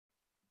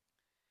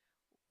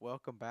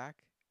Welcome back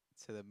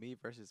to the Me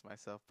versus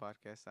Myself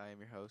podcast. I am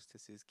your host,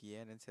 Jesus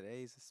Guillen, and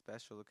today is a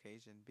special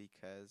occasion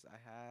because I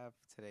have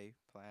today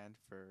planned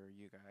for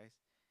you guys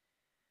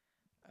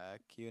a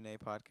Q&A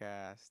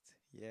podcast.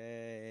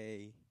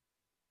 Yay!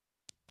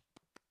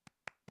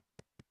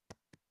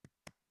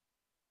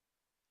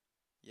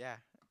 Yeah.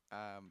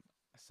 Um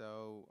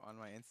so on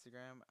my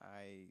Instagram,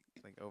 I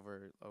like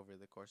over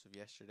the course of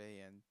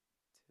yesterday and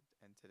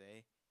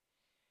today,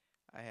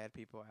 I had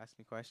people ask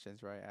me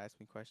questions, right? Ask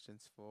me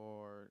questions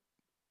for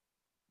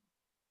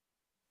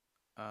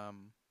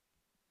um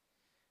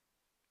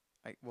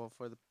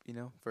for the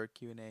for a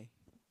Q&A,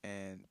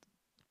 and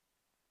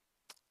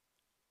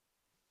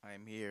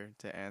I'm here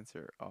to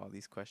answer all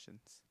these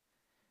questions.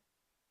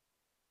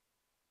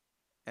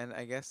 And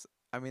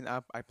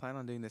I plan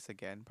on doing this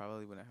again,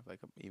 probably when I have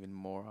like a, even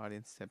more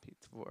audience than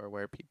people, or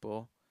where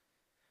people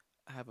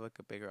have like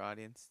a bigger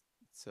audience.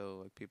 So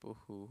like people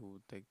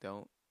who like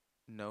don't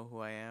know who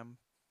I am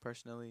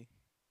personally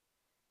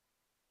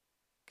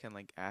can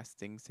like ask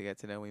things to get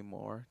to know me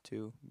more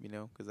too,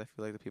 because I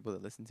feel like the people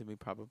that listen to me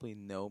probably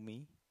know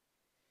me.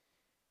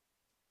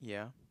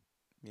 Yeah,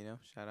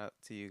 shout out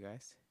to you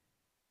guys.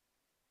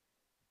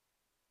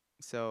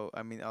 So,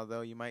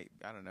 although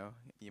I don't know,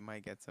 you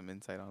might get some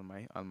insight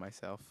on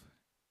myself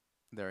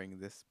during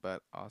this,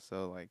 but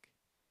also like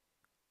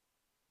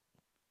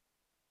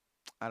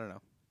I don't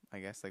know. I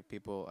guess like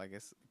people, I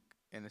guess,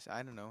 and it's,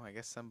 I don't know. I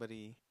guess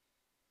somebody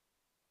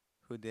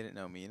who didn't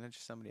know me,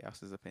 just somebody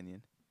else's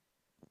opinion.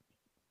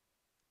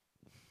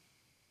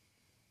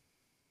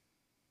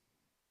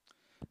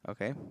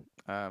 Okay.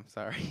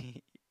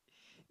 Sorry.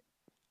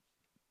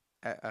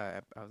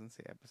 I was gonna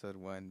say episode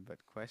one, but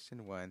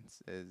question one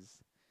is,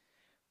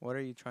 what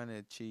are you trying to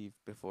achieve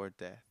before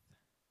death?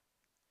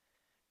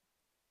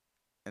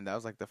 And that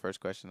was like the first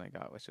question I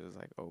got, which was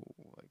like, oh,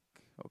 like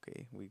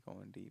okay, we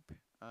going deep.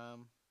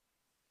 Um,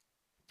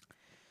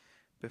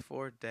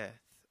 Before death,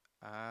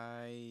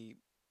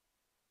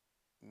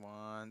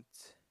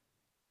 want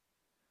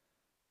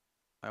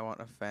I want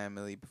a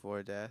family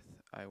before death.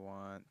 I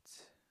want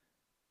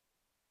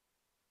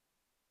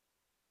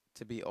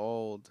to be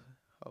old.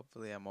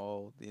 Hopefully, I'm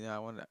old. I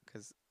want to,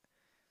 cause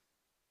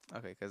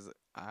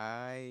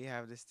I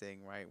have this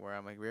thing right where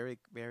I'm like very,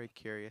 very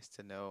curious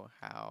to know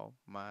how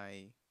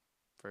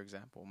for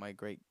example, my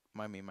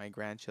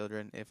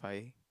grandchildren, if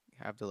I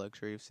have the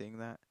luxury of seeing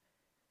that,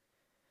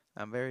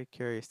 I'm very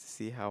curious to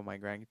see how my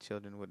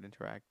grandchildren would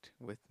interact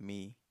with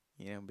me,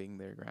 being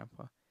their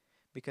grandpa,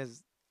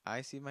 because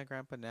I see my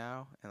grandpa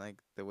now, and like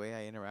the way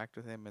I interact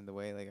with him and the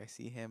way like I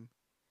see him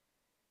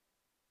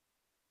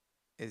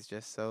is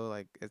just so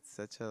like it's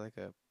such a like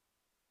a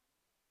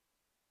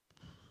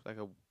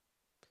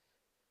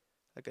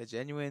like a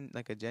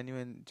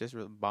genuine just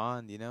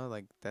bond,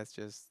 like that's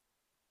just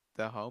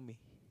the homie.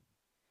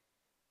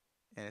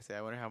 And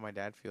I wonder how my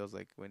dad feels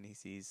like when he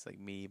sees like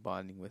me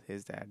bonding with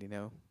his dad.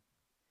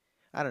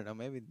 I don't know,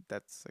 maybe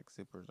that's like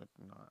super like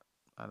not,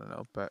 I don't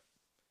know, but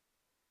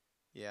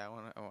yeah, I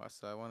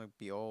want to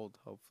be old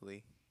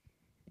hopefully.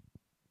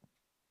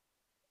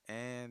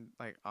 And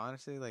like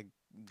honestly, like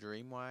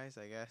dream wise,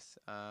 I guess,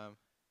 or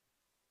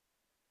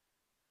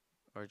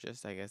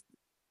just I guess,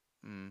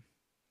 mm,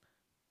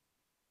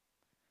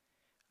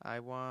 I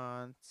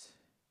want,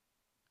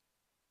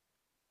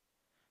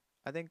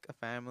 I think a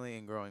family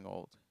and growing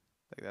old.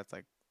 Like that's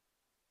like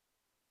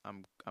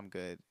I'm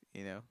good.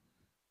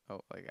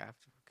 Oh, like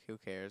after, who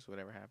cares?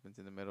 Whatever happens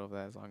in the middle of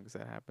that, as long as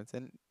that happens.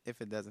 And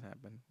if it doesn't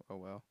happen, oh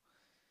well.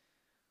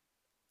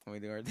 We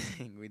do our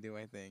thing. We do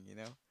our thing.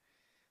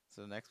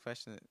 So the next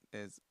question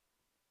is,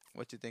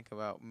 what you think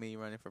about me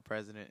running for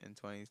president in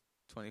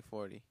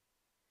 2040?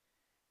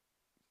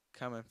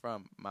 Coming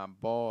from my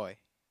boy,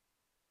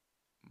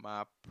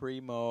 my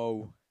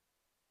primo,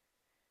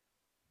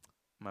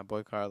 my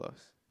boy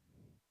Carlos.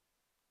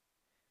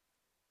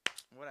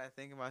 What I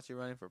think about you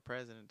running for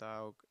president,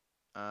 dog?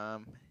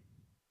 Um,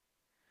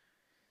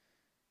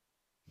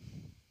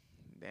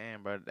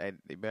 Damn, bro,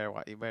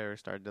 you better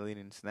start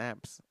deleting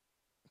snaps,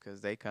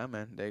 cause they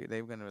coming.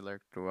 They gonna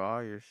lurk through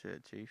all your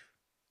shit, chief.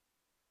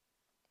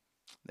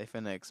 They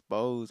finna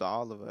expose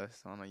all of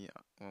us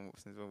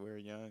since when we were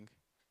young.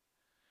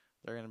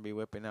 They're gonna be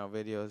whipping out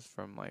videos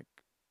from like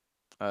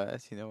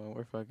us, when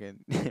we're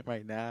fucking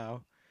right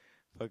now,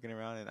 fucking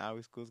around in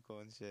Iowa school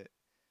and shit.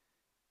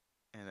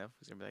 And that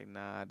gonna be like,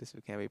 nah, this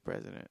can't be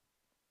president.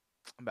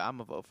 But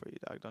I'ma vote for you,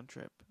 dog. Don't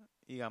trip.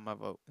 You got my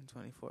vote in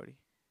 2040.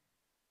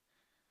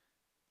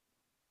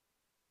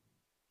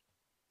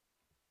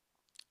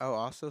 Oh,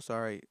 also,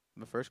 sorry.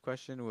 The first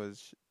question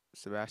was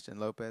Sebastian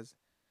Lopez.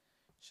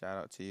 Shout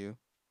out to you.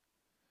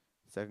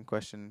 Second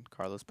question,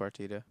 Carlos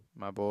Partida,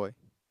 my boy.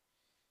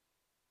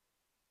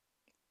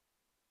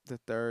 The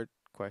third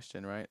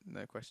question, right?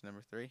 The question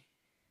number three.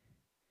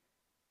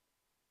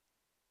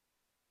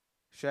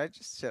 I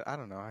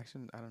don't know. I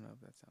shouldn't. I don't know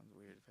if that sounds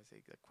weird if I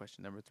say like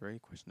question number three,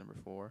 question number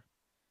four.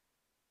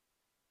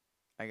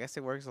 I guess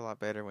it works a lot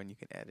better when you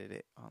can edit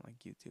it on like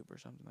YouTube or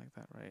something like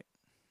that, right?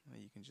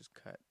 Like you can just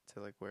cut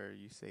to like where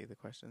you say the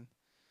question.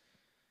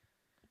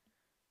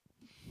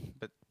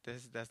 But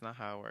That's not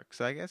how it works.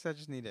 So I guess I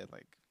just need to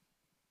like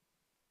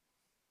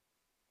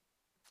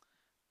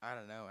I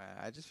don't know.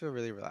 I just feel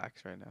really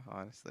relaxed right now,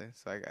 honestly.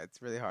 So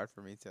it's really hard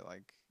for me to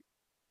like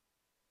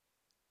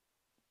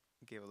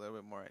give a little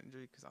bit more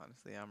energy because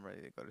honestly, I'm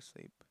ready to go to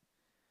sleep.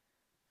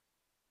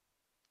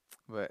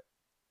 But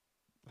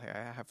like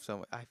I have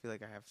I feel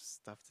like I have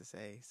stuff to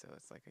say, so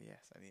it's like a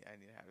yes. I need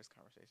to have this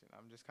conversation.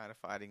 I'm just kind of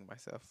fighting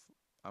myself.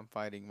 I'm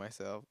fighting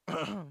myself.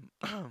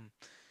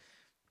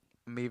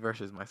 Me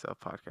versus myself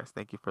podcast.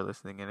 Thank you for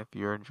listening, and if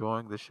you're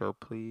enjoying the show,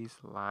 please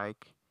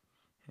like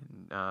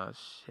and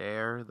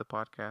share the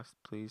podcast,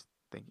 please.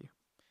 Thank you.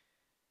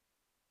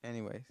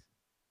 Anyways,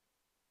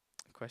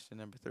 question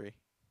number 3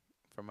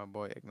 from my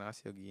boy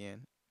Ignacio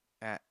Guillen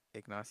at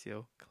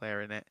Ignacio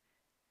Clarinet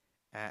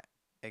at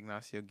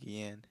Ignacio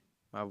Guillen,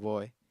 my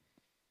boy,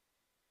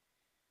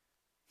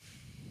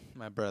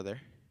 my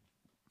brother.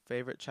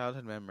 Favorite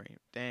childhood memory?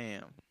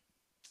 Damn.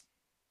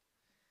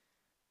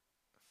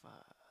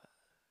 Fuck.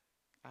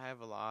 I have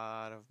a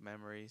lot of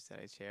memories that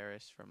I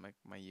cherish from like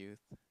my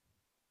youth.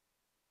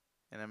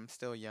 And I'm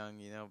still young,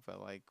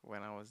 but like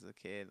when I was a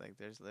kid, like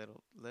there's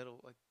little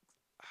like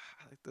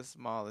like the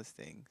smallest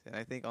things. And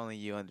I think only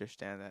you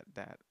understand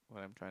that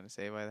what I'm trying to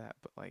say by that,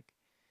 but like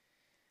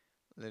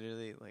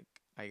literally like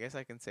I guess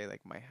I can say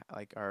like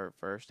like our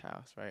first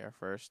house, right? Our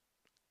first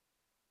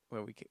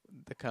where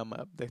the come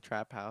up, the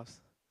trap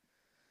house,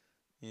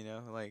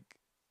 like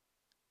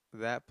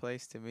that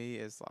place to me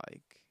is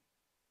like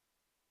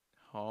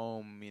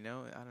home, I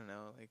don't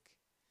know, like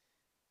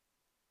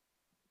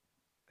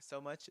so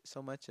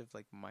much of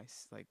like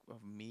like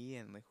of me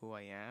and like who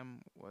I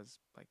am was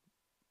like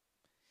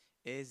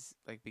is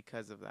like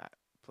because of that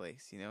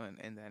place,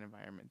 and that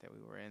environment that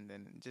we were in.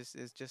 Then just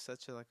it's just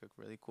such a like a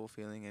really cool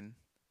feeling, and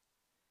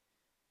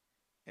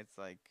it's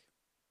like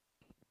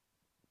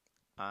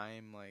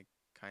I'm like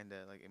kind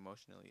of like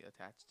emotionally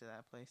attached to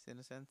that place in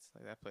a sense.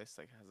 Like that place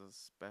like has a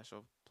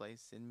special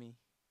place in me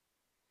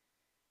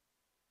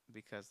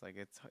because like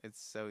it's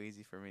so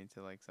easy for me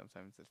to like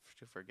sometimes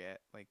to forget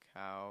like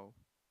how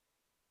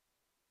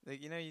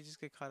like you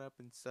just get caught up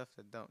in stuff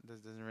that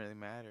doesn't really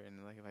matter.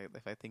 And like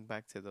if I think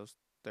back to those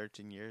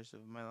 13 years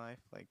of my life,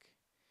 like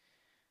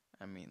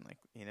I mean like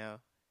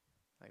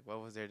like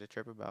what was there to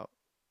trip about?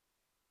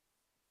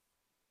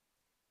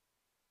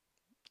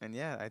 And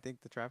yeah, I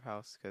think the trap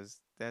house, because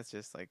that's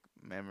just like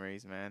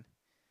memories, man.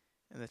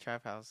 And the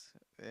trap house,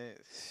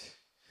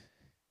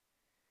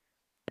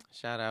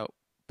 shout out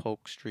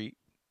Polk Street.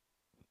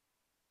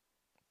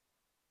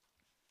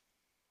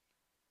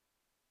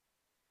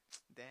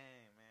 Dang,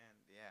 man.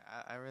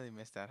 Yeah, I really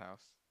miss that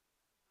house.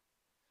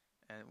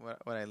 And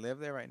would I live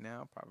there right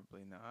now?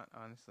 Probably not,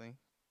 honestly.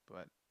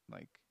 But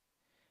like,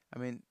 I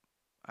mean,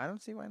 I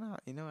don't see why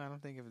not. I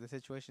don't think if the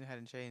situation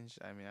hadn't changed,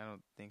 I mean, I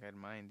don't think I'd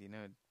mind.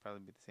 It'd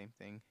probably be the same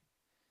thing.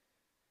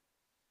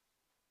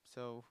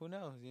 So who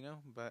knows?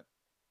 But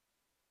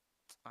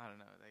I don't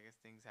know. I guess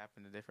things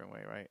happen a different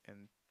way, right?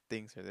 And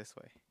things are this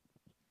way.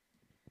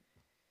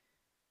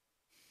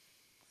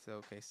 So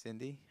okay,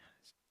 Cindy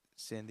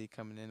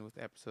coming in with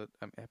episode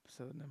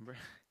number.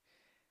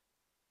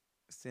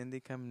 Cindy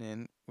coming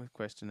in with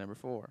question number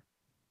 4.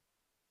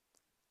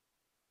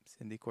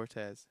 Cindy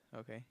Cortez.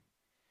 Okay,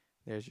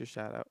 there's your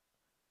shout out.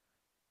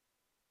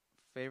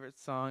 Favorite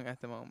song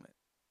at the moment.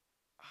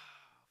 Oh,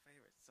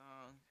 favorite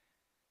song.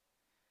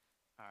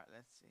 All right,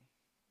 let's see.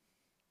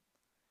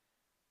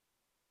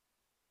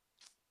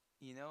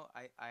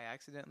 I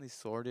accidentally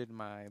sorted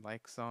my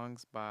like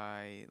songs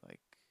by like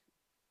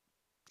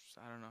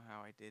I don't know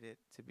how I did it,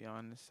 to be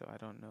honest. So I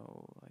don't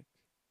know like.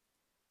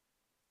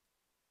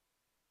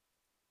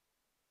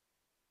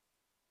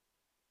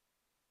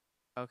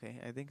 Okay,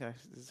 I think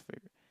this is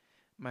favorite.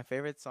 My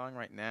favorite song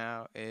right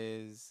now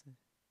is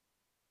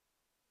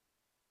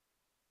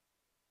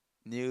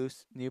new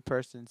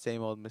person,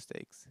 same old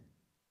mistakes.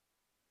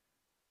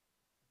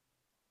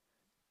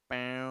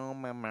 Bow,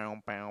 bow,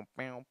 bow, bow,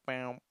 bow,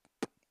 bow,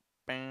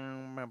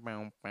 bow,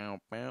 bow, bow,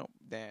 bow.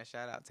 Damn,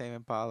 shout out Tame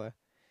Impala.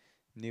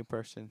 New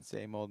person,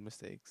 same old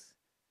mistakes.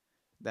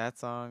 That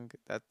song,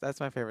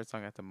 that's my favorite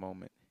song at the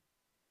moment.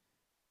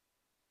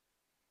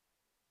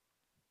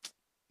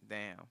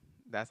 Damn,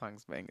 that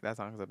song's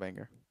a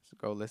banger. So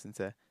go listen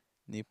to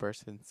New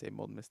Person, Same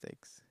Old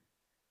Mistakes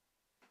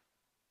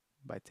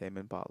by Tame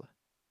Impala.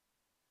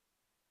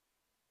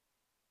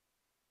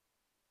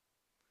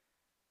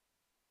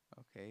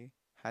 Okay.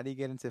 How do you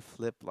get into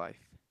flip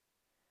life?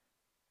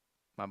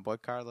 My boy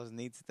Carlos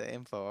needs the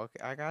info.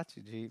 Okay, I got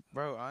you, G.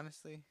 Bro,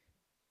 honestly,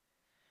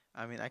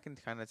 I mean, I can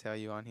kind of tell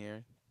you on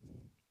here,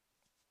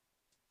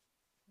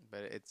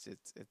 but it's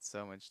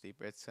so much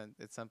deeper. It's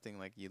something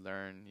like you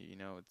learn.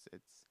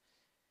 It's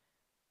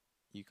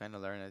you kind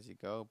of learn as you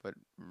go. But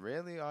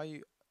really, all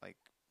you like,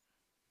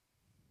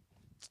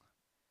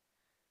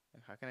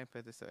 how can I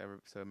put this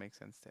so it makes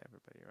sense to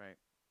everybody, right?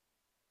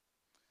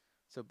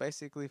 So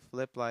basically,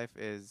 flip life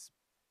is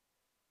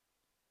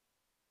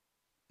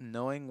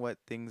knowing what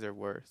things are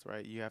worth,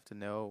 right? You have to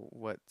know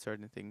what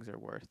certain things are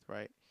worth,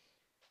 right?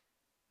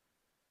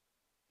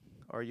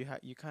 Or you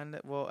kind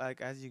of, well,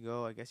 like as you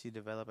go, I guess you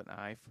develop an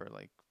eye for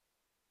like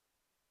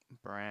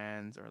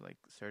brands or like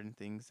certain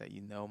things that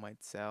you know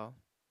might sell.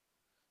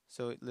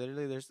 So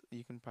literally,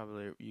 you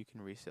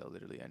can resell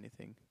literally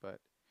anything. But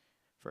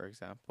for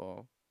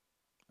example,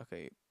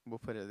 okay, we'll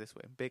put it this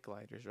way: big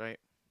lighters, right?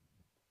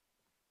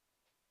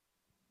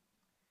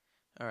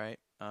 All right.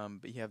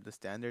 But you have the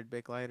standard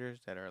big lighters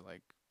that are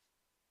like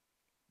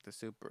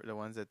the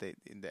ones that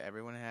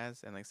everyone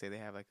has, and like say they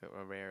have like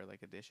a rare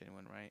like edition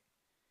one, right?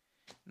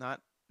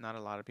 Not not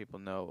a lot of people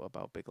know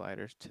about big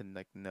lighters to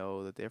like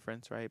know the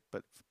difference, right?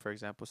 But for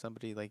example,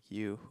 somebody like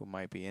you who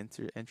might be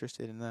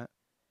interested in that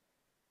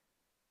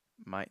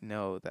might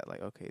know that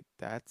like, okay,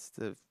 that's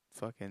the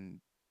fucking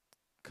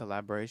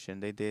collaboration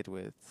they did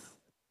with,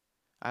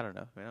 I don't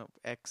know,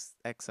 X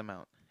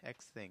amount,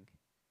 X thing.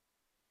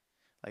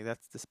 Like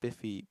that's the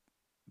spiffy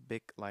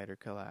big lighter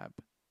collab.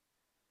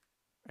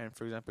 And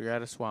for example, you're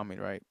at a Swami,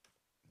 right?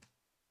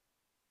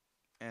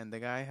 And the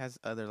guy has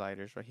other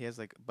lighters, right? He has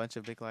like a bunch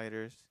of big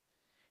lighters,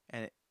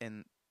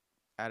 and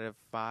out of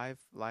 5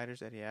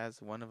 lighters that he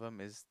has, one of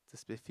them is the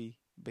spiffy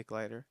big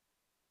lighter.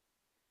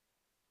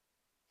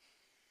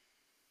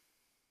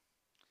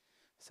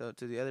 So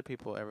to the other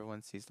people,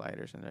 everyone sees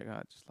lighters and they're like,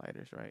 oh, just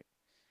lighters, right?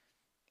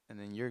 And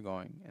then you're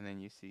going, and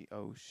then you see,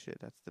 oh shit,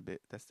 that's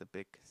the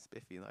big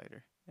spiffy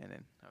lighter. And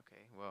then,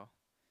 okay, well,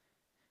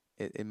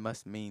 it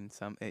must mean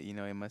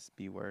it must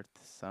be worth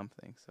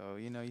something. So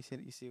you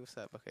see what's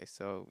up. Okay,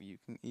 so you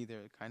can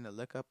either kind of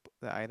look up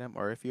the item,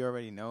 or if you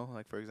already know,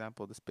 like for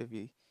example, the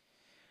spiffy.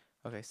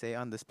 Okay, say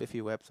on the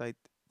spiffy website,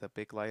 the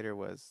big lighter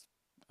was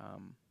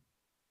um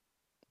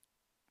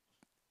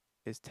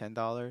is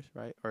 $10,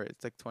 right? Or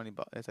it's like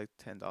it's like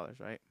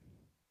 $10, right?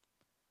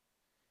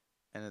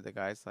 And then the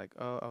guy's like,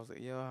 oh, I was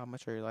like, yo, how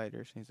much are your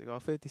lighters? And he's like, oh,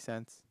 50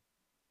 cents.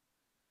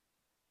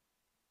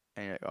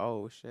 And you're like,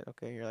 oh shit,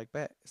 okay. You're like,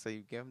 bet. So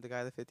you give him the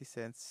guy the 50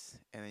 cents,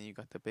 and then you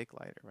got the big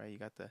lighter, right? You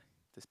got the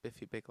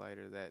spiffy big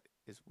lighter that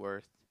is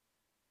worth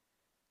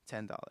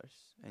 $10,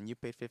 and you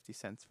paid 50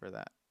 cents for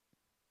that.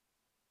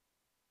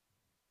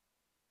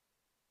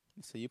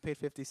 So you paid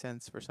 50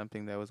 cents for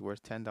something that was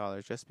worth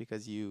 $10 just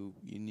because you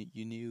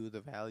knew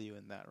the value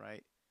in that,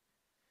 right?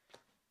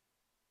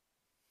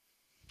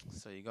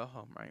 So you go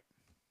home, right?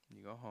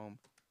 You go home.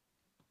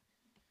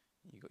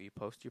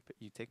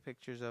 You take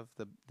pictures of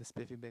the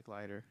spiffy big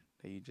lighter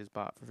that you just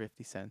bought for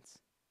 50 cents.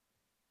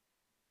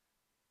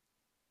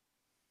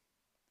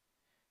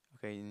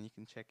 Okay, and you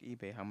can check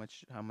eBay how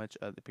much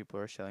other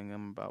people are selling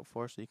them about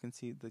for, so you can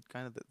see the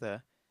kind of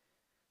the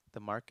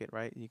market,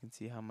 right? You can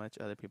see how much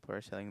other people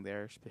are selling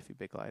their spiffy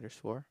big lighters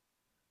for.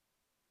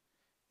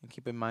 And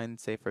keep in mind,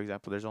 say for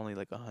example, there's only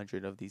like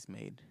 100 of these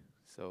made,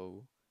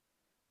 so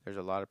there's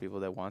a lot of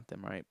people that want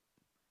them, right?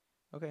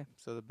 Okay,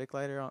 so the big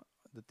lighter on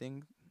the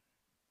thing.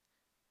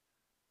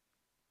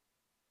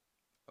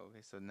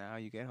 Okay, so now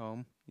you get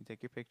home, you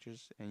take your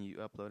pictures, and you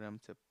upload them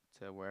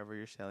to wherever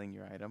you're selling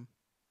your item.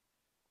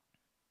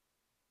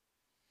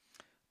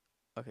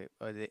 Okay,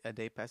 a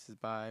day passes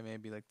by,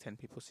 maybe like 10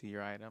 people see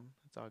your item.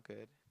 It's all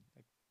good.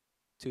 Like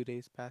 2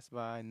 days pass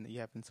by and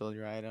you haven't sold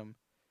your item.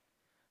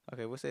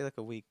 Okay, we'll say like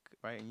a week,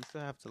 right? And you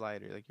still have the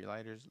lighter. Like the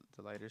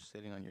lighter's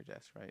sitting on your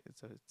desk, right?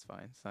 So it's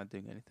fine. It's not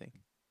doing anything.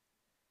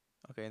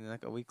 Okay, and then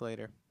like a week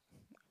later,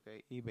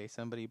 okay, eBay,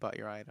 somebody bought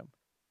your item.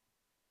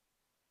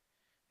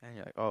 And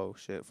you're like, oh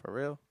shit, for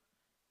real?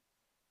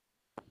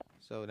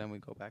 So then we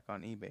go back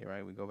on eBay,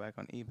 right? We go back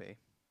on eBay.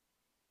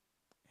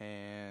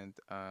 And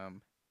oh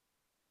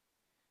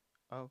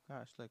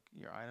gosh, look,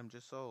 your item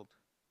just sold.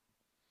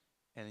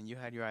 And then you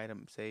had your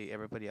item, say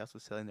everybody else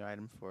was selling their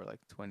item for like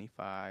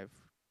 25,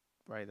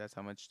 right? That's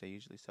how much they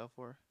usually sell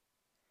for.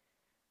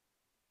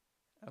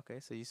 Okay,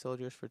 so you sold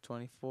yours for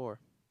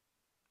 24.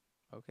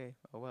 Okay,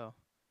 oh well.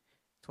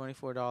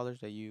 $24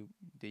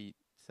 that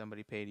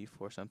somebody paid you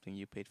for something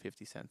you paid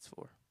 50 cents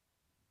for.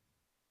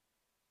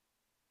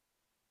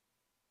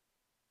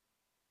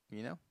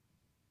 You know?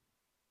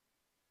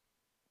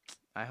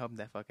 I hope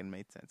that fucking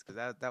made sense, cuz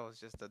that was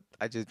just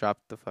I just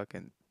dropped the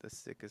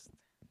sickest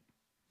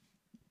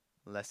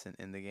lesson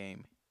in the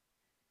game.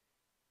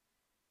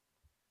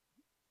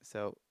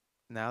 So,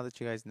 now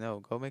that you guys know,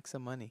 go make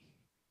some money.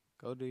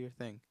 Go do your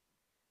thing.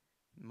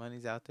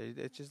 Money's out there.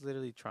 It's just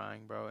literally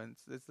trying, bro. And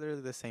it's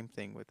literally the same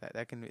thing with that.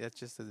 That's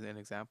just an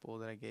example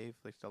that I gave,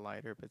 like the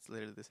lighter, but it's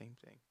literally the same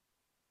thing.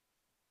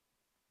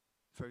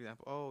 For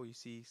example, oh, you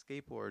see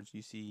skateboards,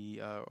 you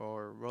see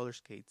or roller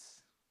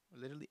skates,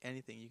 literally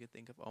anything you can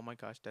think of. Oh my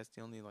gosh, that's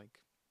the only like,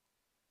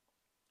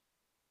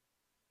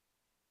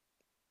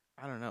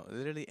 I don't know,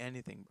 literally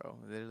anything, bro.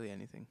 Literally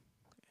anything,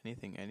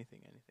 anything.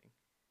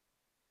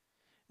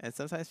 And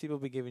sometimes people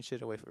be giving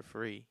shit away for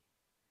free.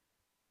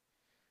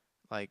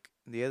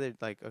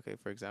 Okay,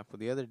 for example,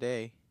 the other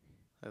day,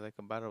 like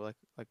about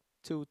like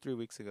 2 3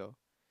 weeks ago,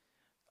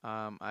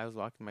 I was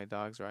walking my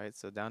dogs, right?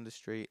 So down the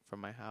street from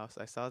my house,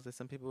 I saw that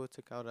some people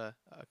took out a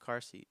car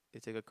seat. They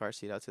took a car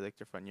seat out to like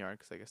their front yard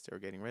because I guess they were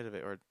getting rid of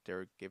it or they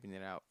were giving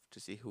it out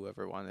to see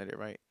whoever wanted it,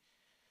 right?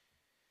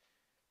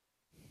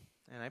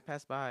 And I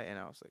passed by, and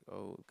I was like,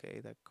 "Oh,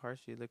 okay, that car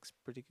sheet looks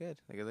pretty good.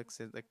 Like it looks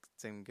like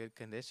it's in good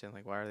condition.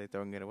 Like why are they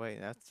throwing it away?"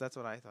 That's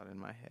what I thought in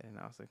my head, and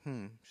I was like,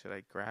 should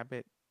I grab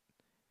it?"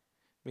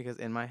 Because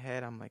in my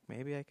head, I'm like,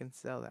 maybe I can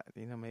sell that.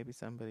 You know, maybe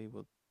somebody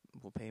will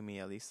pay me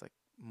at least like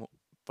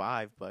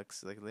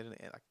 $5. Like literally,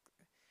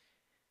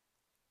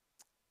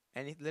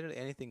 like literally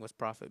anything was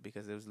profit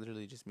because it was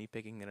literally just me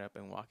picking it up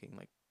and walking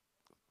like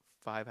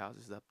 5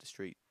 houses up the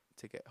street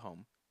to get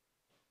home.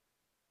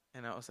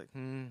 And I was like,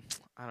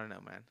 I don't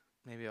know, man.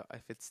 Maybe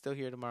if it's still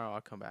here tomorrow,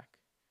 I'll come back.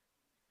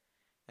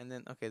 And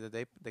then okay,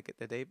 the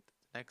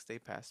next day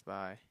passed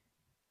by,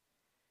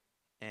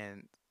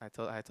 and I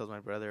told my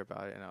brother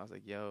about it, and I was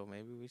like, yo,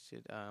 maybe we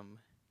should I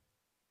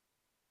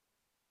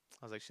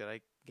was like, should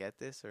I get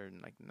this or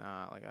like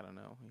nah, like I don't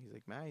know. He's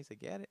like, man, he's like,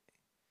 get it.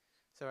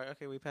 So right,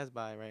 okay, we passed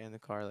by right in the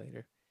car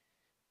later,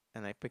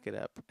 and I pick it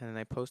up, and then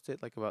I post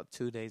it like about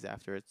 2 days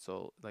after it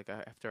sold, like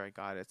after I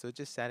got it. So it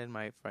just sat in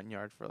my front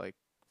yard for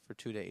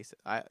 2 days.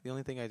 The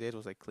only thing I did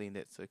was I cleaned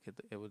it so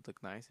it would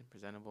look nice and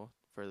presentable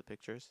for the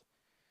pictures.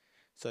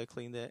 So I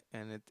cleaned it,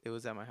 and it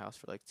was at my house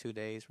for like 2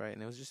 days, right?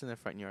 And it was just in the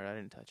front yard. I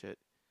didn't touch it.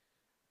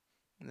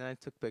 And then I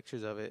took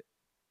pictures of it.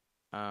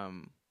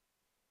 Um,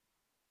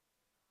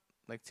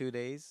 like 2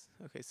 days.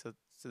 Okay, so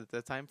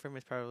the time frame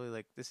is probably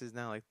like this is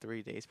now like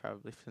 3 days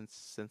probably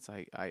since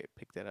I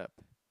picked it up.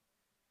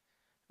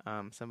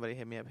 Somebody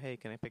hit me up, hey,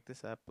 can I pick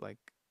this up? Like,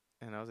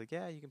 and I was like,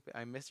 yeah, you can.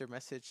 I missed your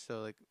message,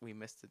 so like we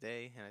missed the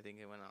day, and I think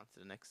it went on to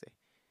the next day.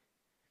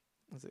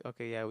 I was like,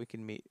 okay, yeah, we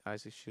can meet.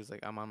 She was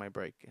like, I'm on my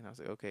break, and I was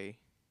like, okay.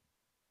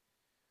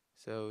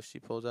 So she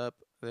pulled up.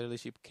 Literally,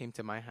 she came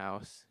to my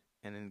house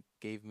and then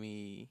gave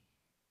me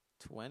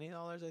 $20,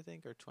 I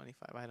think, or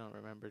 25. I don't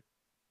remember.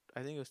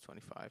 I think it was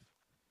 25.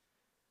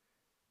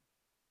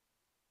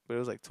 But it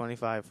was like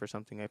 25 for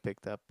something I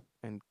picked up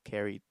and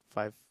carried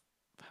 5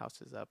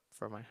 houses up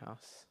for my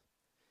house.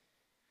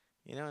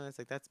 You know, and it's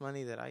like that's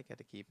money that I get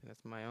to keep, and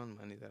that's my own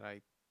money that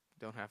I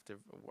don't have to.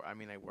 I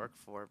mean, I work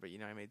for, but you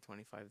know, I made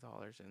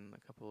 $25 in a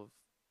couple of,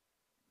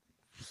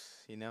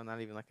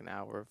 not even like an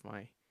hour of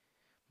my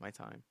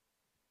time,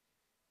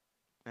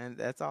 and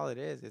that's all it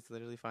is. It's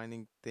literally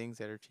finding things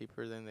that are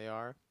cheaper than they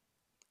are,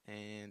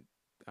 and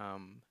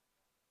um,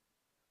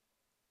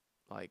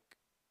 like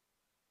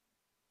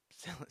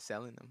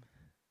selling them.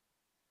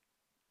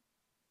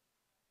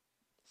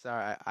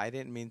 Sorry, I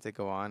didn't mean to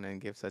go on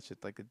and give such a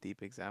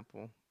deep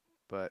example,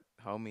 but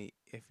homie,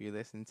 if you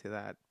listen to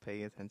that,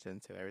 pay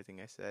attention to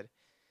everything I said.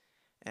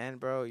 And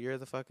bro, you're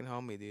the fucking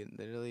homie, dude.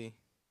 Literally,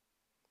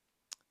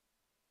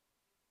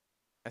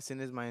 as soon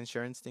as my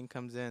insurance thing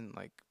comes in,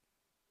 like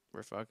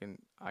we're fucking.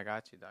 I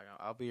got you, dog.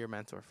 I'll be your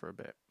mentor for a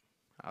bit.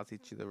 I'll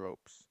teach you the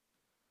ropes.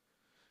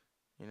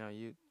 You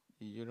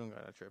don't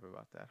gotta trip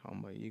about that,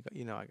 homie.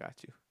 I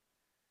got you.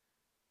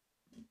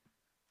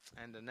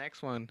 And the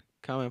next one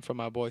coming from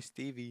my boy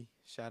Stevie.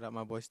 Shout out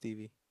my boy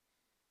Stevie.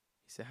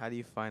 He said, "How do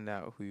you find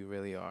out who you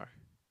really are?"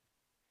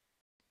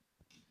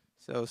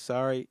 So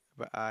sorry,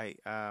 but I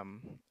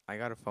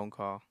got a phone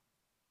call.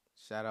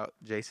 Shout out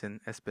Jason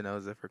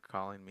Espinoza for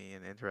calling me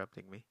and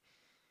interrupting me.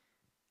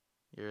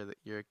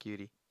 You're a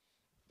cutie.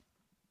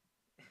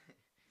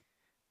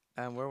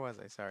 Where was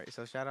I? Sorry.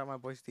 So shout out my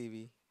boy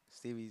Stevie.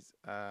 Stevie's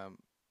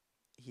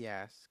he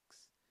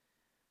asks,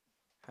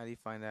 how do you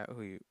find out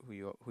who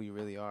you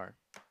really are?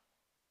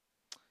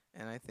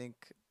 And I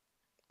think,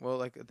 well,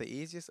 like the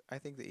easiest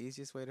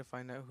way to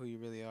find out who you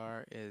really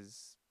are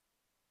is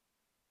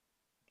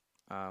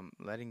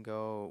letting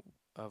go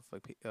of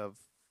like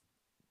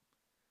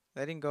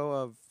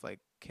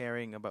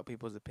caring about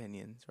people's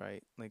opinions,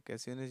 right? Like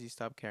as soon as you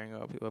stop caring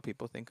about what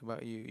people think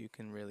about you, you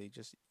can really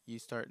just you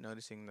start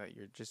noticing that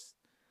you're just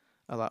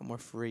a lot more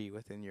free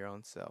within your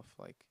own self.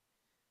 Like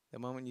the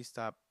moment you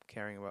stop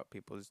caring about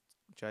people's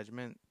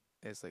judgment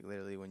is like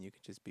literally when you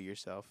can just be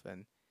yourself,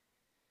 and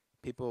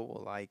people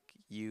will like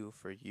you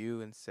for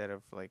you instead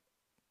of like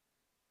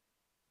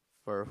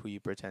for who you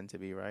pretend to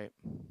be, right?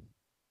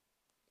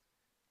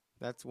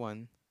 That's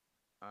one.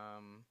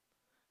 Um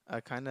I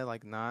kind of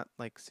like not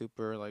like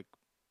super like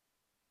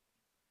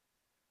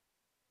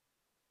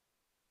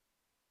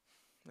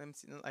let me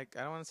see, like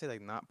I don't want to say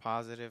like not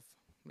positive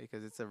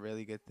because it's a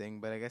really good thing,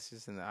 but I guess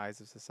just in the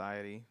eyes of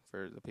society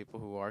for the people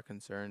who are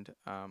concerned,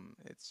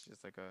 it's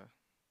just like a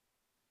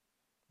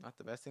not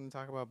the best thing to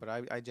talk about. But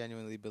I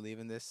genuinely believe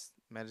in this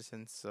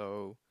medicine,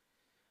 so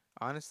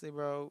honestly,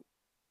 bro,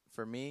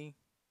 for me,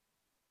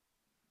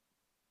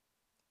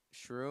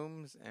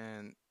 shrooms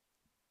and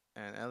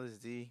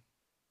LSD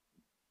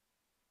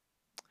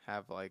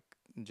have like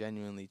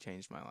genuinely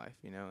changed my life,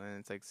 and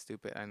it's like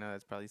stupid. I know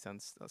that probably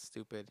sounds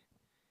stupid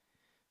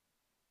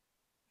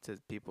to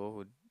people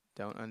who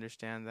don't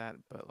understand that,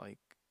 but like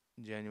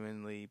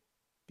genuinely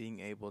being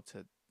able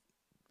to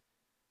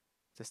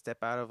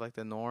step out of like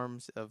the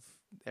norms of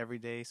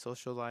everyday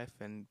social life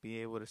and be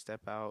able to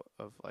step out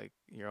of like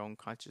your own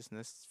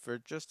consciousness for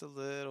just a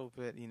little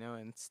bit,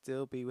 and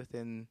still be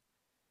within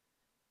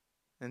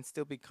and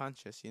still be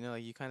conscious,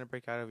 like you kind of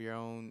break out of your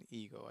own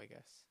ego, I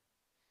guess.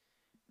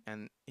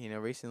 And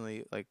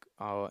recently, like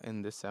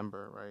in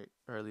December, right,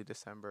 early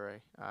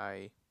December,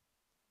 I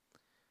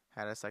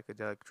had a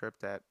psychedelic trip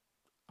that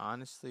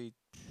honestly,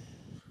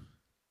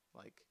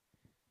 like,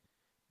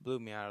 blew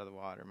me out of the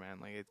water, man.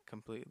 Like, it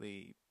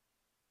completely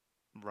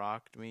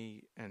rocked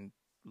me and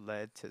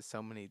led to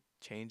so many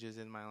changes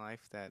in my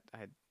life that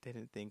I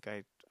didn't think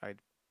I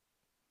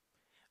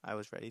I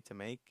was ready to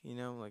make.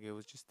 Like, it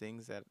was just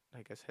things that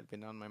I guess had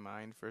been on my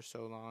mind for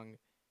so long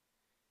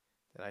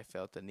that I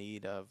felt the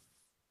need of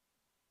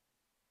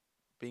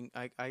being.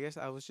 I guess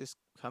I was just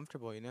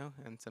comfortable,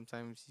 and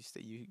sometimes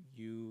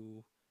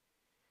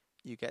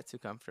you get too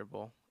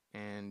comfortable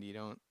and you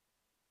don't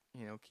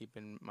keep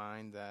in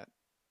mind that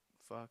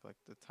fuck, like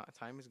the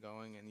time is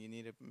going and you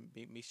need to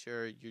be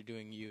sure you're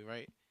doing you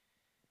right.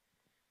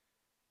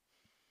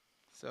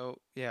 So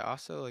yeah,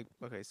 also, like,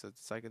 okay, so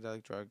it's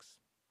psychedelic drugs,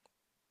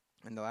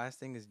 and the last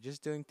thing is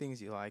just doing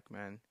things you like,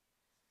 man.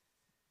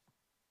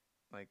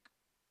 Like,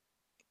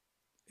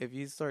 if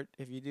you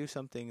do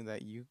something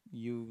that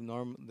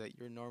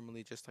you're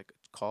normally just like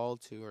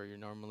called to, or you're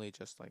normally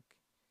just like,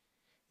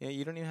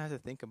 you don't even have to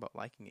think about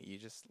liking it. You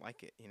just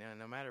like it,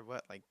 no matter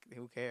what. Like,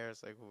 who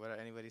cares? Like, what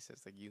anybody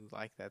says, like, you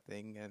like that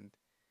thing, and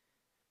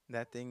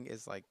that thing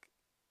is like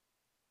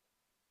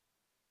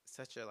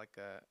such a like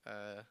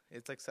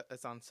it's like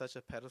it's on such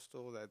a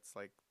pedestal that's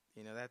like,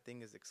 that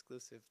thing is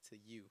exclusive to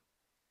you.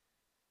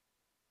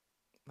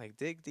 Like,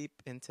 dig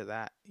deep into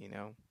that.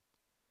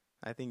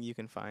 I think you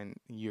can find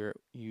you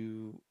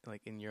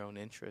like in your own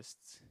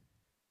interests.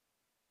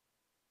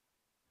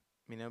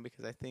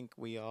 Because I think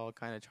we all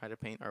kind of try to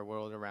paint our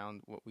world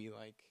around what we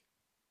like,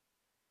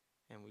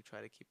 and we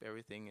try to keep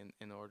everything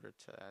in order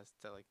to as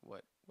to like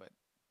what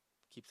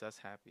keeps us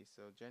happy.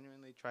 So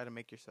genuinely try to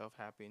make yourself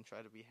happy and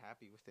try to be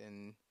happy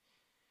within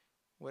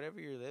whatever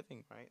you're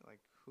living, right? Like,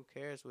 who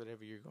cares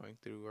whatever you're going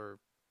through, or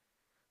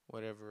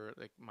whatever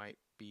like might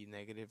be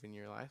negative in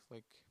your life.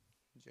 Like,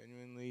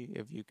 genuinely,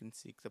 if you can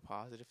seek the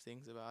positive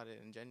things about it,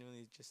 and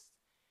genuinely just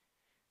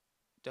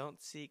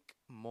don't seek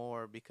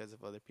more because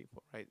of other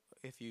people, right?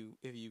 If you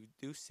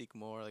do seek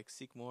more, like,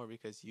 seek more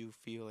because you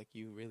feel like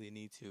you really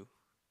need to,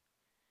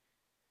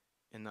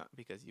 and not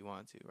because you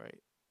want to,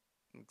 right?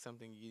 Like,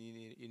 something you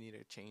need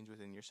to change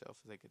within yourself.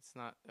 Like, it's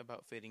not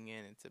about fitting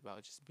in, it's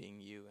about just being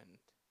you. And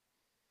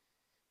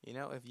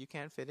if you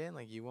can't fit in,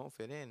 like, you won't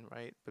fit in,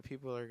 right? But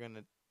people are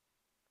gonna,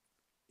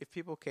 if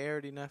people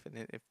cared enough,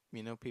 and if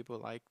people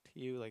liked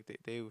you, like,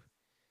 they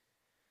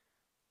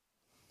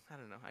I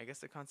don't know. I guess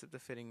the concept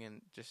of fitting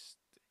in just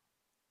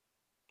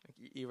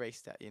like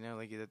erase that.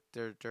 Like,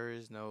 there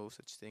is no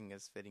such thing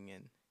as fitting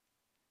in.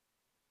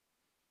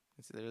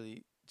 It's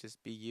literally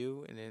just be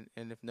you,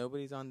 and if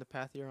nobody's on the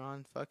path you're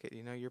on, fuck it.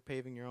 You're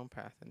paving your own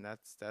path, and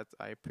that's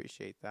I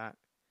appreciate that.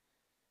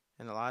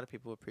 And a lot of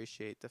people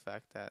appreciate the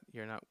fact that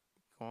you're not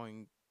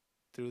going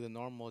through the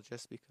normal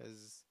just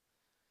because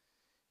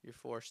you're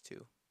forced to.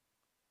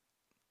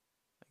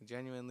 Like,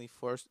 genuinely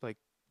forced, like,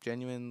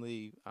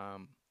 genuinely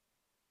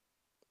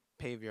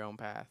pave your own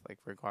path, like,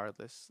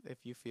 regardless if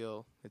you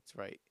feel it's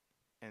right.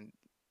 And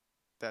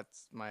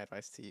that's my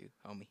advice to you,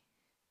 homie.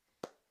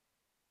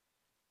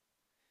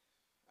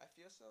 I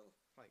feel so,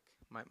 like,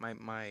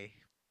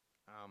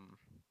 um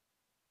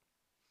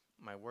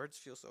my words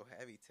feel so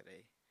heavy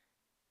today.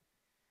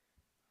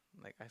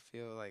 Like, I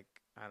feel like,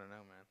 I don't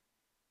know, man.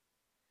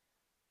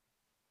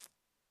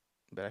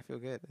 But I feel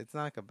good. It's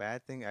not like a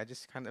bad thing. I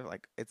just kind of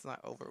like, it's not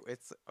over.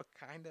 It's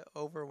kind of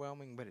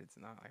overwhelming, but it's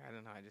not. Like, I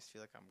don't know. I just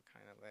feel like I'm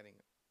kind of letting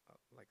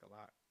like a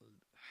lot.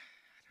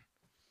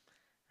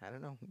 I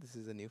don't know. This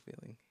is a new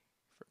feeling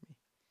for me.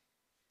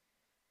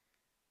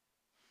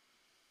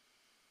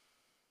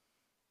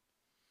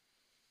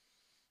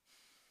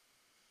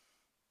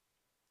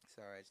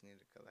 Sorry, I just need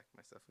to collect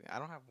myself again. I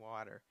don't have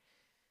water,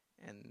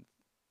 and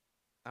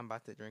I'm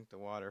about to drink the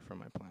water from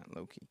my plant,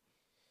 Loki.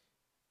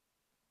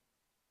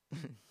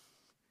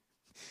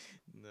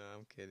 No,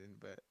 I'm kidding.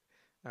 But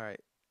all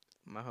right,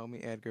 my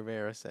homie Edgar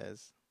Vera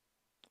says,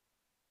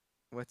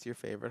 "What's your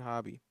favorite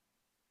hobby?"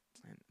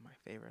 And my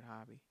favorite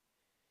hobby,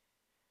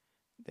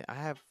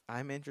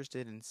 I'm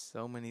interested in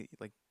so many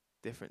like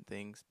different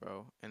things,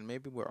 bro. And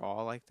maybe we're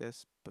all like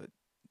this, but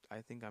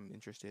I think I'm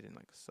interested in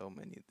like so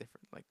many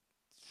different like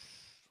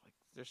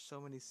there's so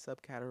many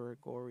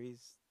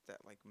subcategories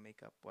that like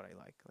make up what I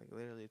like. Like,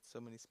 literally, it's so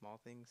many small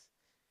things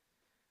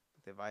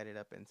divided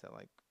up into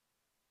like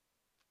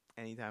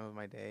any time of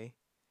my day.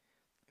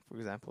 For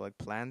example, like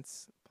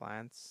plants,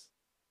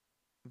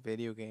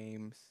 video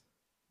games,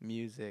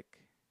 music,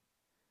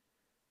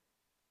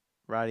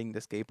 riding the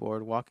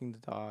skateboard, walking the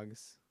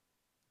dogs.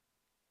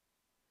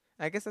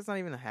 I guess that's not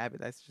even a habit.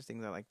 That's just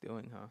things I like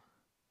doing, huh?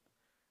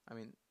 I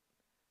mean,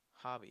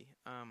 hobby.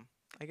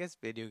 I guess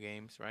video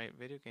games, right?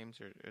 Video games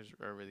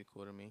are really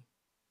cool to me,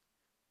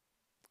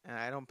 and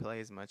I don't play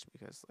as much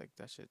because like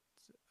that shit.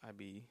 I'd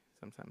be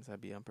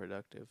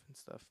unproductive and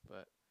stuff.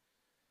 But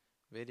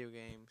video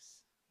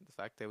games, the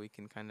fact that we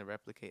can kind of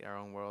replicate our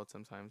own world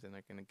sometimes in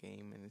like in a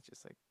game, and it's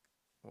just like,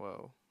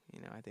 whoa,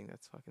 I think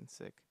that's fucking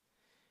sick.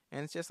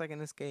 And it's just like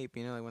an escape,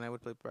 you know. Like when I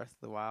would play Breath of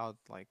the Wild,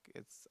 like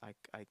it's like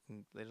I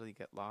can literally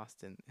get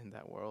lost in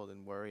that world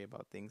and worry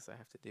about things I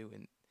have to do,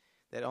 and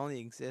that only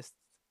exists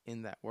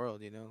in that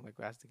world, you know. Like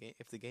as the game,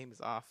 if the game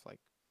is off, like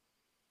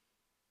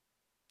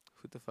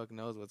who the fuck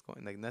knows what's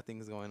going? Like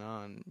nothing's going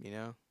on, you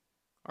know.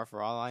 Or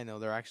for all I know,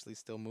 they're actually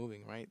still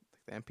moving, right? Like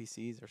the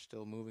NPCs are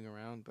still moving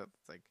around, but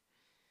it's like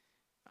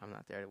I'm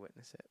not there to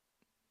witness it.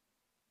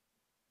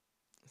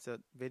 So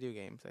video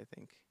games, I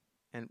think,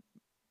 and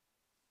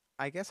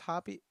I guess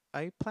hobby.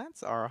 I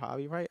plants are a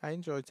hobby, right? I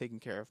enjoy taking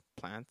care of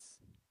plants.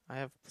 I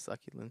have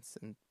succulents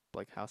and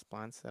like house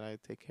plants that I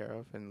take care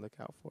of and look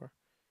out for.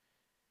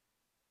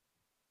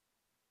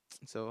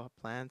 So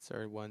plants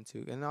are one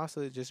too, and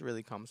also it just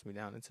really calms me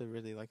down. It's a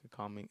really like a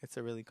calming. It's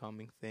a really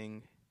calming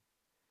thing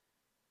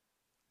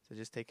to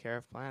just take care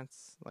of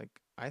plants. Like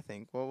I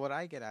think. Well, what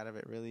I get out of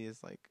it really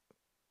is like,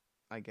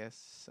 I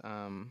guess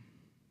I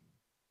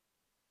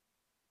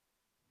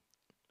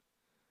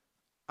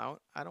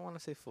don't want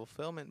to say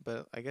fulfillment,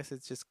 but I guess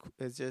it's just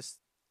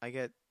I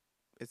get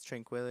it's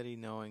tranquility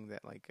knowing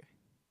that like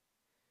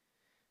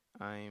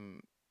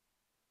I'm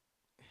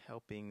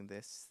helping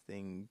this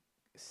thing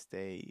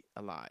stay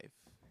alive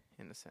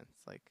in a sense.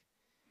 Like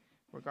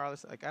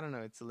regardless, like I don't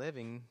know, it's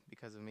living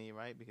because of me,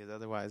 right? Because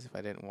otherwise, if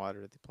I didn't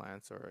water the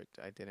plants or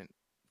I didn't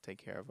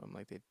take care of them,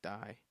 like they'd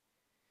die.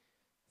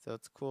 So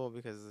it's cool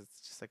because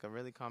it's just like a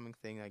really calming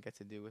thing I get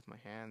to do with my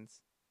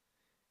hands,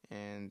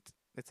 and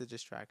it's a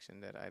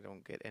distraction that I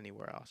don't get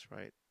anywhere else,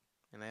 right?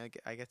 And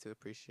I get to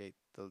appreciate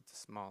the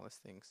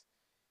smallest things.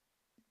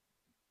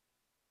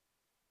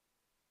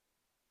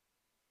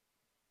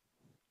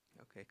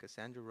 Okay,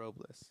 Cassandra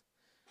Robles.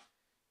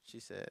 She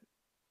said,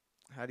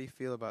 "How do you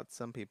feel about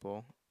some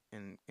people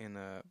in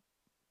a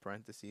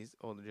parentheses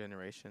older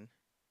generation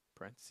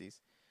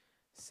parentheses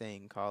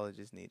saying college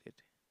is needed?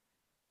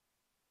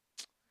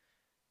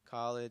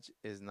 College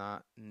is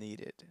not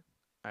needed.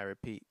 I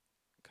repeat,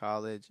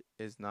 college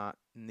is not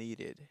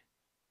needed.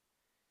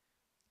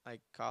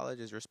 Like college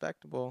is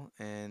respectable,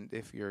 and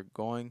if you're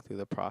going through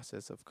the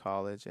process of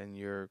college and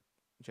you're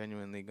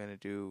genuinely gonna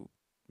do,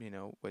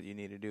 what you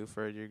need to do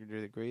for your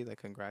degree, like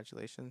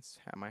congratulations,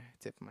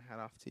 tip my hat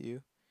off to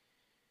you.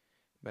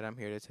 But I'm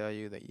here to tell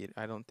you that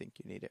I don't think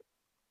you need it,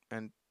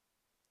 and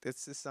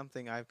this is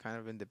something I've kind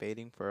of been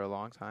debating for a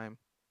long time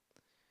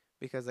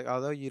because like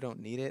although you don't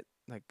need it,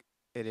 like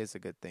it is a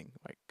good thing.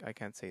 Like I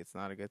can't say it's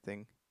not a good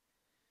thing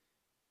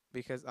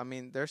because I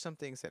mean there's some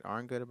things that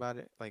aren't good about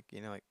it, like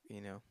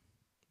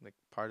like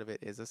part of it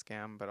is a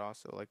scam, but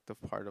also like the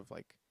part of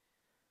like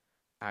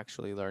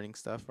actually learning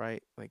stuff,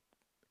 right? Like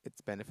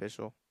it's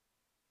beneficial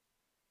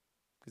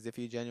because if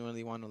you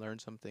genuinely want to learn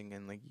something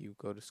and like you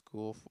go to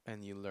school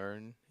and you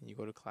learn and you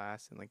go to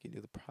class and like you do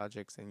the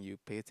projects and you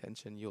pay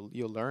attention,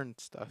 you'll learn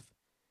stuff.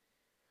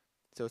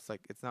 So it's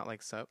like it's not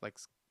like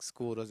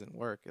school doesn't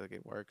work, like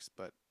it works,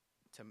 but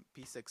to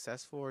be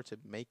successful or to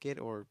make it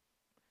or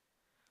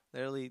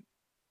literally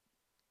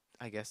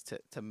I guess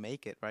to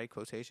make it, right?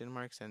 Quotation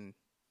marks. And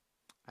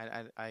I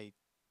I I,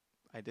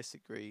 I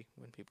disagree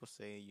when people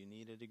say you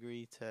need a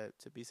degree to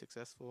be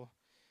successful,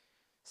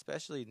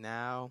 especially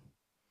now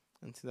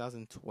in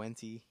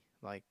 2020.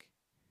 Like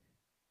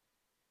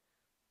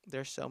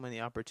there's so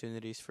many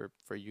opportunities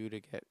for you to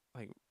get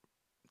like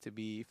to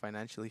be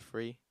financially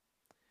free.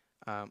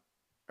 Um,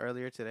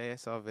 Earlier today I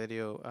saw a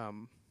video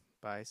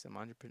by some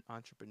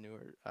entrepreneur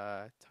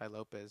Ty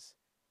Lopez,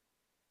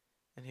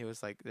 and he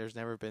was like, "There's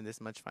never been this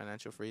much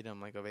financial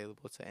freedom like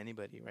available to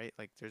anybody, right?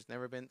 Like there's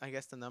never been, I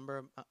guess, the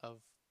number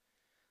of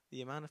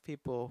the amount of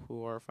people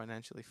who are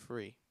financially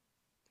free,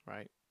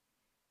 right?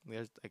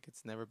 There's like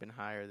it's never been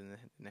higher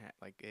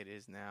like it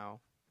is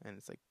now, and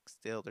it's like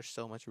still there's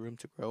so much room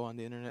to grow on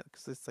the internet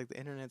because it's like the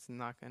internet's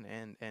not gonna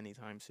end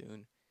anytime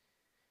soon.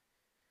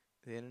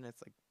 The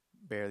internet's like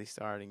barely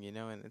starting,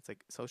 and it's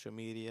like social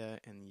media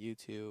and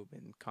YouTube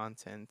and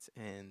content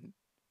and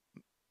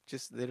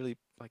just literally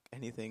like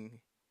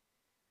anything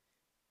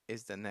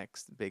is the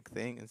next big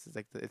thing. It's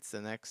like it's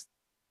the next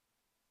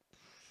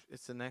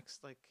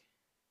like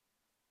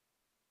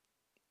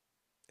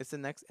it's the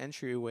next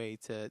entryway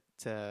to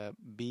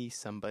be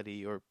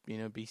somebody or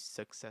be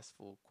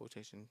successful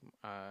quotation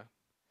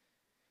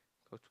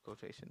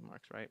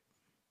marks, right?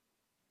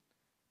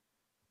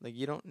 Like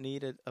you don't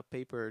need a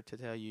paper to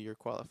tell you you're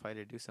qualified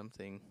to do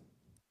something.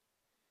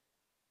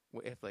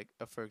 If like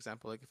for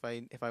example, like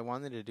if I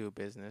wanted to do a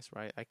business,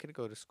 right, I could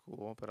go to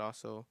school, but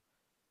also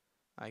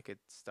I could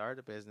start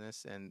a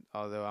business, and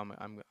although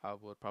I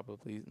would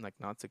probably like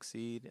not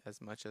succeed as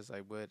much as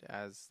I would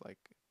as like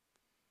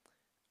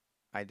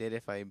I did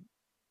if I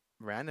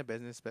ran a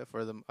business, but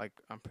for them, like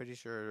I'm pretty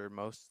sure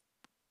most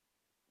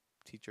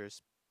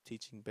teachers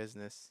teaching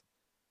business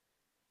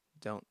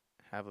don't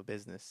have a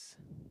business.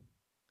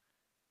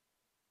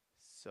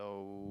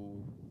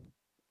 So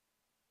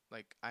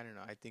like I don't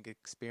know, I think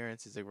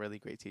experience is a really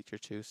great teacher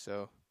too.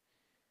 So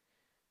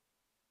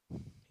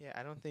yeah,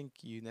 I don't think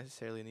you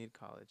necessarily need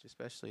college,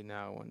 especially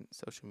now on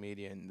social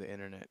media and the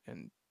internet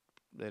and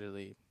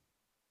literally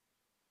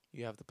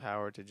you have the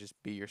power to just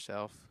be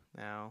yourself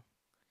now.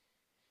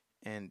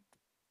 and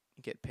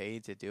get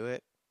paid to do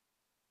it.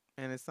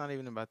 And it's not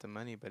even about the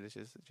money, but it's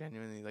just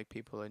genuinely like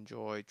people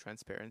enjoy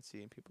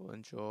transparency and people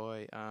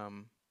enjoy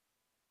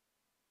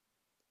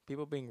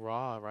people being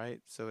raw,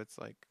 right? So it's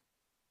like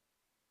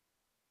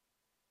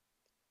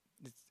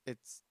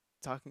it's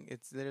talking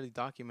it's literally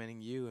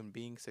documenting you and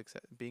being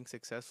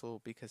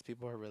successful because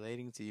people are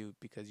relating to you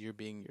because you're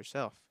being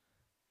yourself.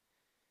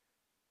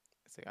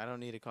 It's like I don't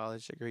need a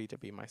college degree to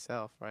be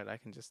myself, right? I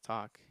can just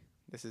talk.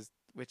 This is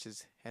which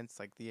is hence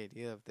like the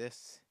idea of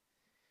this.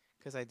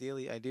 Because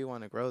ideally, I do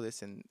want to grow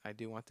this, and I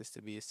do want this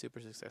to be a super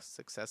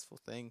successful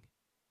thing.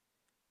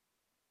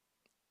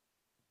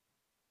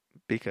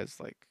 Because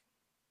like,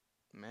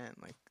 man,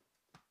 like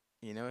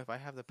if I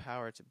have the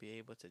power to be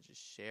able to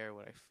just share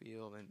what I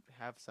feel and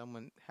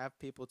have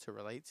people to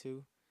relate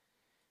to,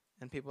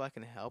 and people I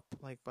can help,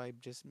 like by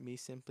just me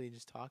simply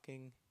just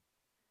talking.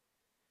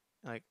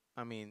 Like,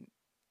 I mean,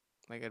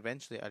 like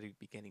eventually I'd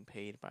be getting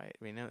paid by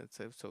it.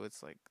 So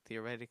it's like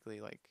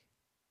theoretically like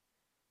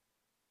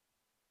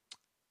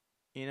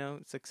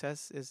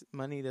success is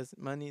money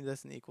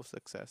doesn't equal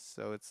success.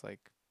 So it's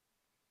like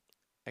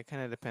it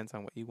kind of depends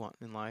on what you want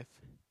in life.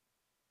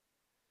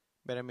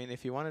 But I mean,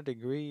 if you want a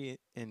degree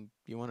and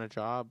you want a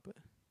job,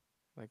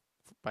 like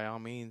by all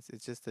means,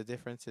 it's just the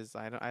difference is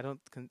I don't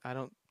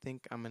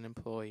think I'm an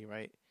employee,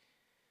 right?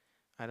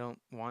 I don't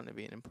want to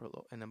be an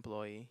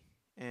employee,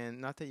 and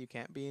not that you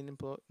can't be an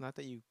employee, not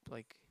that you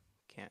like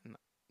can't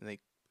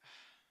like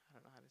I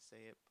don't know how to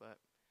say it, but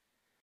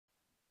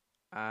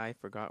I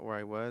forgot where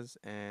I was,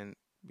 and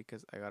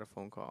because I got a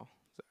phone call.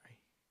 Sorry.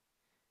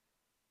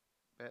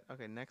 But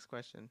okay, next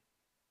question.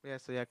 Yeah,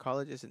 so yeah,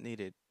 college isn't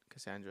needed,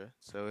 Cassandra.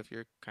 So if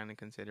you're kind of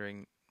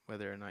considering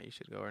whether or not you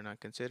should go or not,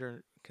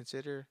 consider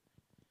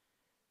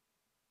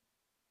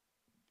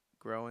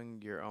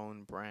growing your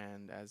own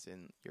brand as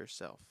in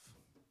yourself.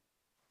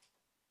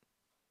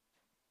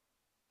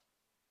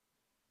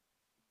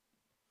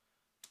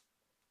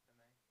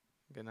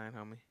 Good night,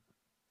 homie.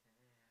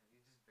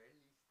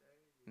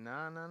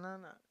 No, no, no,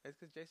 no. It's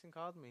because Jason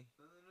called me.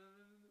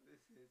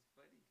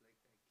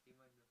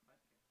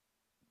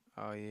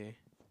 Oh yeah.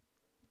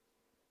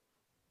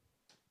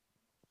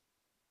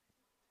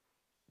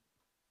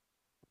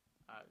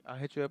 I'll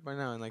hit you up right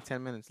now in like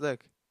 10 minutes.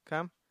 Look,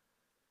 come.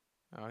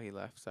 Oh, he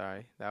left.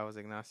 Sorry, that was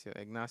Ignacio.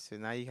 Ignacio,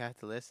 now you have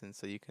to listen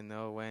so you can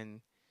know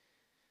when.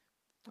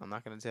 I'm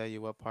not gonna tell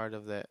you what part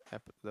of the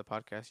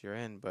podcast you're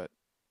in, but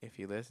if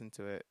you listen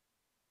to it,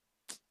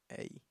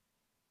 hey.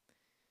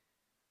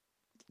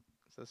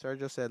 So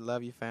Sergio said,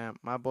 "Love you, fam."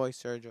 My boy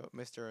Sergio,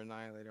 Mr.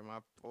 Annihilator, my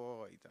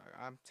boy. Dog.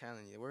 I'm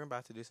telling you, we're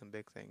about to do some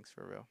big things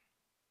for real.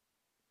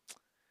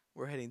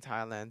 We're hitting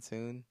Thailand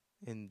soon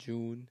in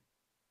June.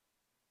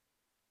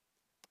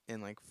 In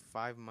like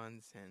 5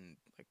 months and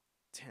like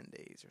 10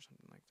 days or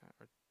something like that,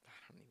 or I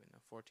don't even know,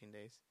 14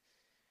 days.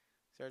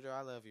 Sergio,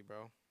 I love you,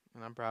 bro,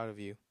 and I'm proud of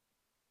you.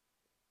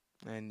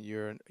 And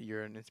you're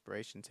an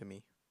inspiration to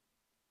me.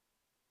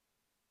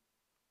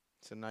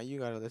 So now you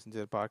gotta listen to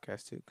the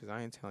podcast too, cause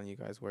I ain't telling you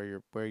guys where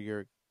your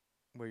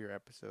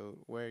episode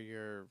where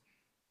your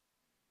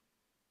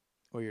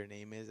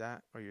name is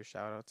at or your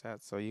shout outs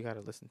at. So you gotta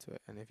listen to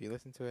it. And if you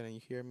listen to it and you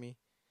hear me,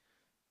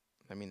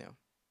 let me know.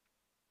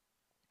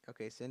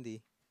 Okay,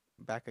 Cindy,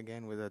 back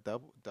again with a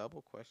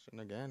double question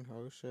again.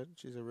 Oh shit,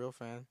 she's a real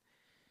fan.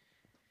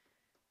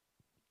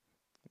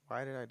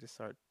 Why did I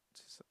decide?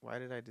 Why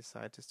did I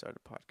decide to start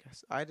a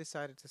podcast? I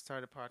decided to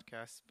start a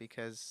podcast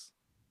because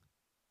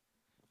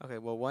okay,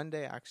 well, one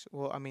day actually,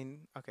 well, I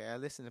mean, okay, I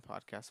listened to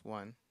podcasts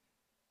one.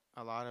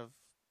 A lot of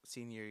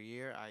senior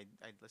year, I'd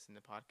listen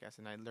to podcasts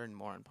and I learned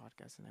more on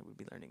podcasts than I would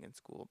be learning in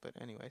school. But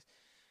anyways,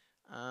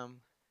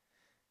 um,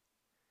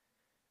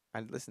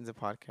 I'd listen to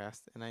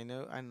podcasts and I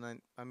know,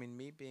 and I mean,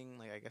 me being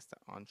like, I guess the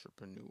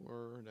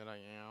entrepreneur that I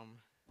am,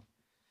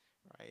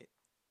 right,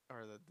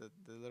 or the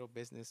little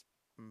business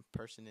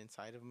person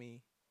inside of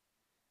me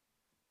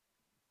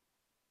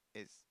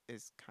is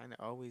is kind of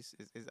always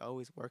is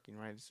always working,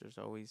 right? There's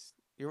always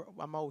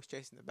I'm always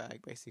chasing the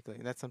bag basically,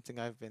 and that's something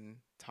I've been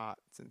taught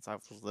since I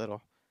was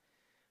little.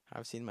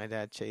 I've seen my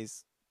dad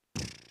chase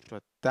to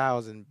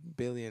 1,000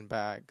 billion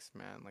bags,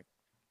 man, like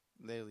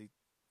literally,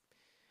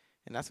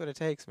 and that's what it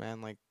takes,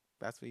 man. Like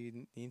that's what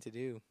you need to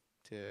do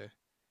to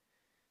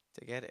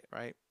get it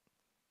right.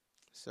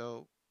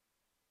 So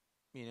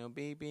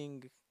me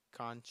being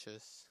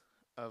conscious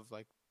of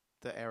like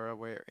the era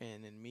we're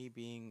in, and me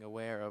being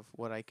aware of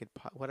what I could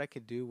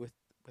do with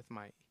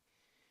my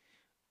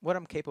what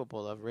I'm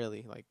capable of,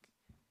 really, like,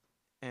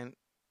 and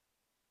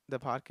the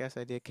podcast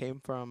idea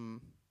came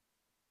from,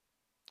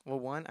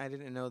 well, one, I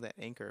didn't know that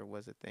Anchor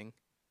was a thing.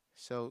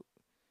 So,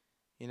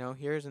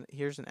 here's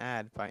an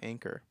ad by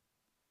Anchor.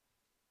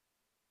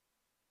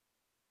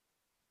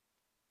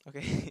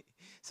 Okay.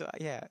 So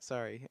yeah,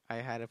 sorry. I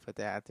had to put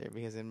that out there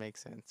because it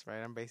makes sense,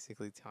 right? I'm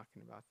basically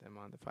talking about them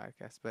on the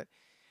podcast, but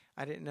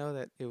I didn't know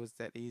that it was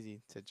that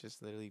easy to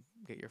just literally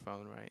get your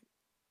phone, right?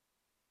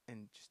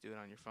 And just do it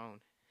on your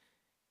phone.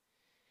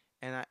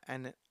 And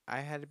I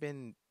had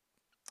been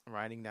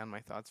writing down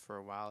my thoughts for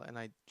a while, and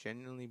I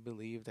genuinely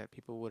believe that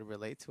people would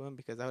relate to them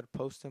because I would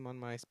post them on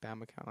my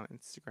spam account on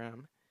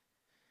Instagram,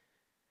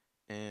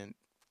 and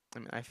I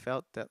mean, I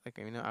felt that like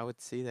I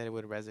would see that it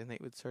would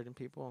resonate with certain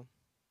people.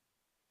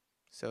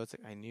 So it's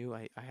like I knew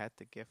I had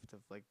the gift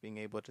of like being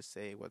able to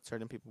say what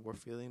certain people were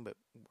feeling but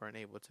weren't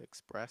able to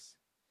express.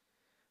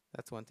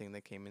 That's one thing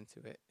that came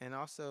into it. And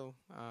also,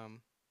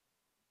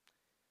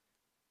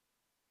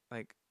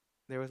 like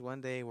there was one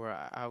day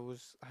where I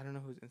was I don't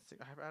know who's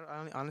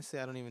Instagram. Honestly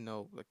I don't even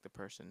know like the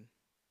person,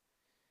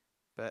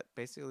 but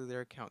basically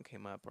their account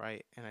came up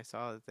right, and I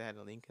saw that they had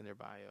a link in their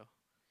bio,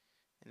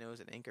 and it was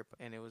an anchor,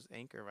 and it was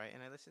Anchor right,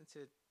 and I listened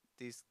to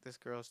this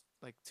girl's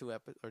like two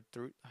episodes or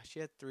three. She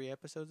had 3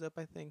 episodes up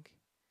I think,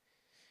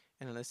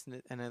 and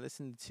I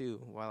listened to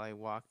two while I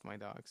walked my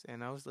dogs,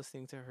 and I was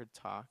listening to her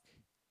talk,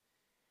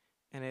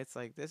 and it's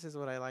like this is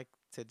what I like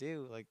to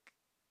do. Like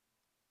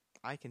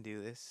I can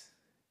do this,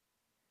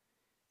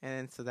 and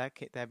then so that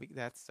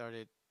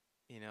started.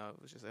 It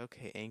was just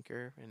okay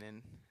Anchor, and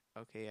then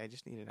okay I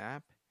just need an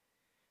app.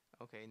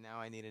 Okay, now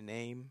I need a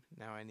name.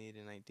 Now I need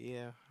an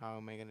idea. How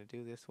am I gonna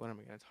do this? What am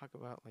I gonna talk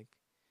about? Like,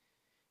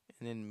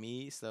 and then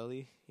me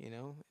slowly, in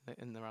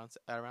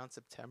around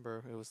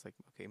September, it was like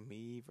okay,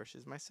 me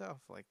versus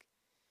myself. Like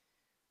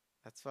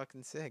that's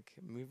fucking sick.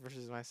 Me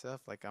versus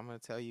myself. Like I'm gonna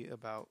tell you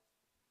about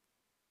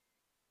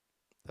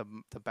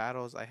the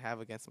battles I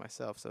have against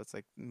myself. So it's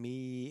like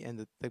me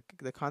and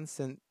the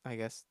constant, I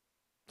guess,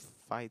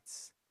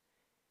 fights,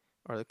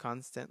 or the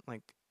constant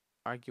like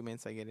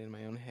arguments I get in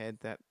my own head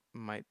that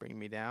might bring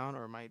me down,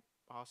 or might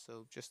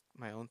also just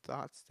my own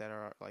thoughts that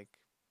are like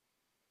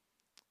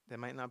that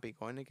might not be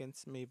going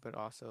against me but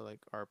also like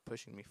are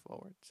pushing me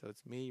forward. So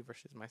it's me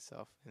versus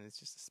myself, and it's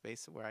just a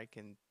space where I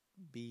can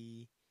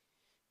be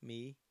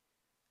me,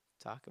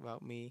 talk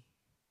about me,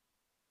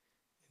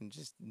 and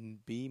just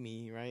be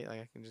me, right?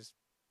 Like I can just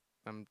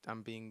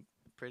I'm being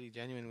pretty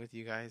genuine with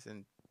you guys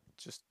and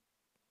just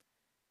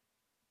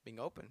being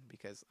open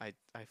because I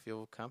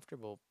feel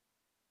comfortable,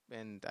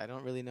 and I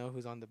don't really know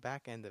who's on the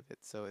back end of it.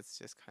 So it's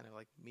just kind of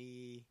like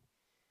me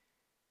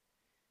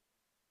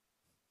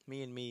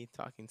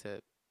talking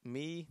to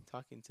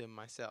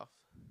myself.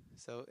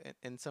 So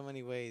in so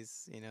many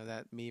ways,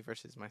 that me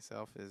versus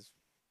myself is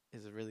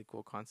a really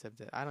cool concept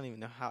that I don't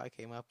even know how I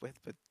came up with,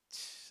 but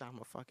I'm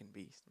a fucking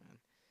beast, man.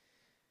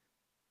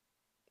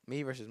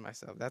 Me versus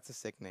myself. That's a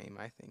sick name,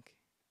 I think.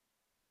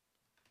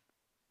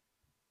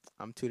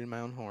 I'm tooting my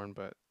own horn,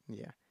 but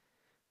yeah.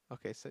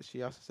 Okay, so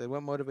she also said,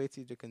 "What motivates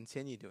you to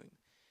continue doing?"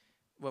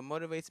 What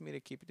motivates me to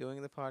keep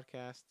doing the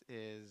podcast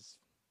is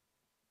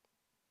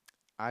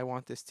I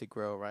want this to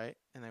grow, right?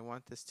 And I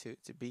want this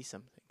to be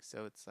something.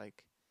 So it's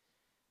like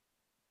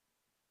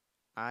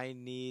I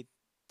need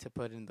to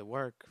put in the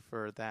work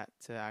for that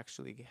to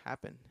actually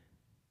happen.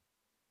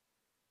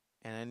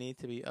 And I need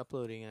to be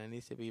uploading, and I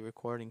need to be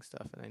recording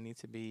stuff, and I need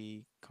to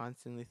be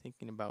constantly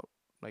thinking about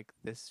like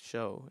this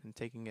show and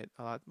taking it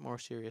a lot more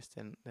serious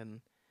than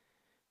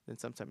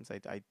sometimes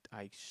I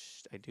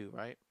do,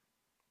 right?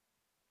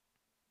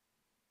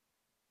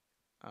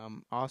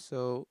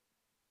 Also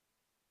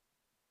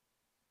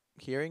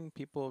hearing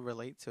people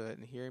relate to it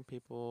and hearing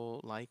people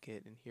like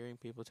it and hearing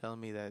people telling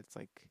me that it's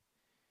like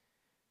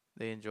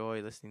they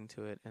enjoy listening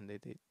to it, and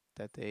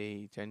that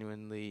they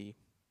genuinely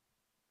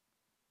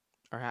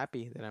are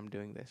happy that I'm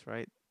doing this,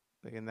 right?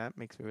 Like, and that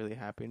makes me really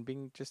happy. And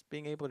being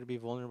able to be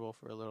vulnerable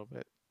for a little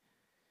bit,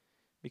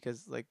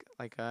 because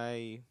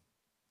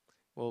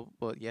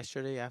well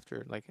yesterday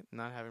after like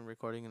not having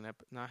recording and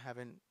not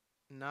having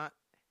not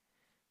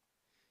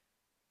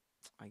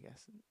I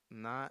guess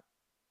not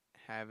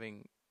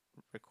having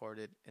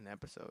recorded an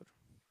episode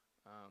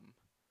um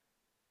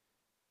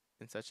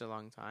in such a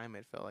long time,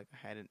 it felt like I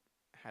hadn't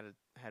had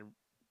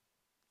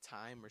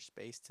time or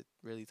space to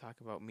really talk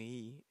about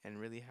me and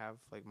really have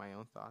like my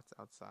own thoughts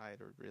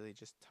outside, or really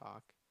just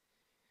talk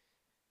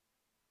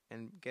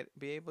and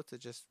be able to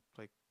just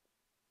like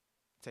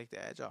take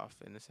the edge off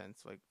in a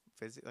sense, like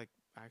like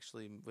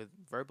actually with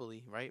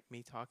verbally, right?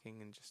 Me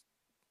talking and just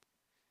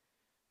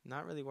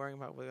not really worrying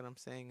about what I'm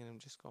saying, and I'm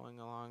just going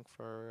along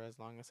for as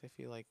long as I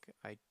feel like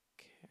I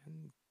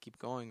can keep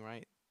going,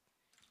 right?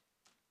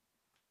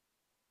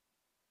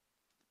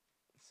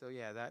 So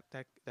yeah, that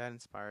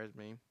inspires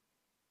me,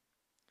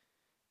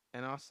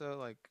 and also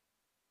like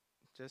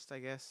just I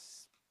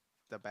guess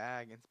the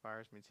bag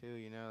inspires me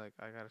too. Like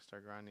I gotta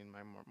start grinding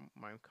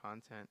my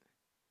content,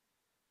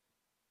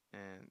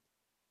 and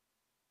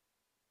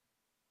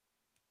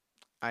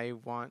I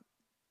want.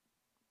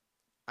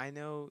 I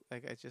know,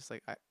 like I just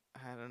like I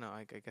don't know.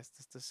 Like I guess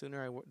the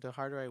sooner the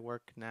harder I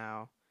work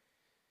now,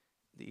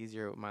 the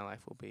easier my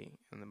life will be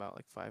in about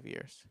like 5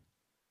 years.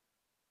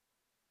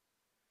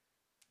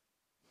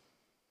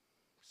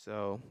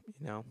 So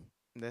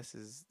this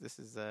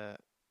is a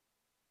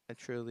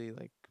truly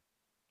like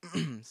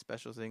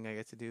special thing I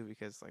get to do,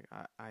 because like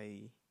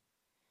I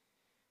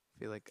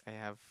feel like I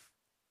have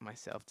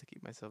myself to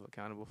keep myself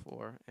accountable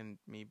for, and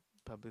me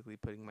publicly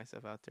putting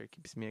myself out there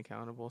keeps me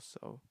accountable.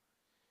 So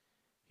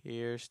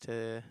here's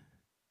to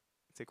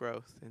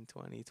growth in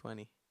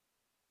 2020.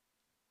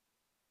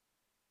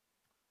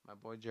 My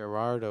boy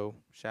Gerardo.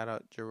 Shout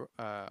out,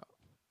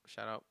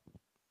 shout out.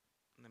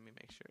 Let me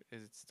make sure.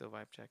 Is it still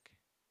Vibe Check?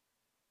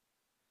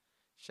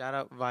 Shout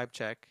out Vibe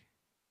Check,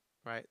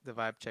 right? The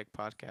Vibe Check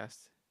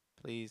podcast.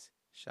 Please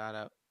shout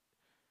out.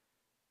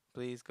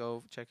 Please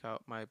go check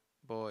out my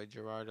boy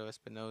Gerardo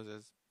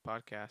Espinoza's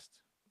podcast,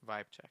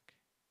 Vibe Check.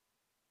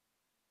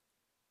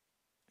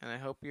 And I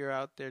hope you're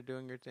out there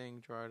doing your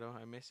thing, Gerardo.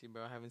 I miss you,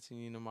 bro. I haven't seen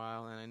you in a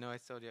while, and I know I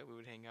told you we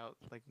would hang out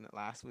like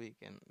last week,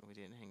 and we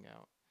didn't hang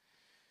out.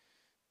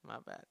 My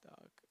bad,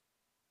 dog.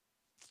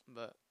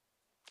 But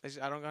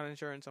I don't got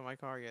insurance on my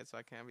car yet, so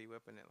I can't be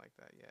whipping it like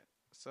that yet.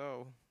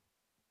 So,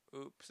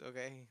 oops.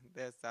 Okay,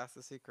 that's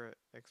the secret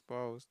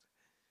exposed.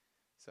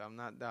 So I'm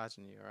not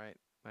dodging you, all right?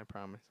 I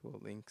promise. We'll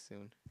link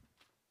soon.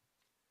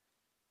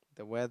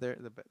 The weather,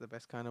 the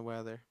best kind of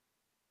weather.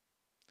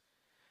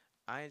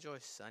 I enjoy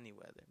sunny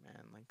weather,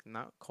 man. Like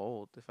not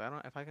cold. If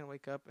I can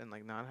wake up and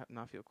like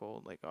not feel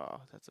cold, like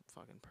oh, that's a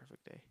fucking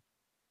perfect day.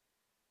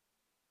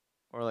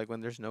 Or like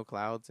when there's no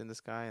clouds in the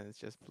sky and it's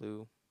just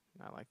blue.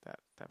 I like that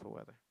type of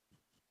weather.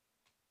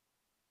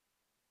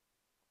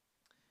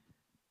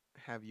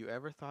 Have you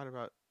ever thought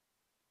about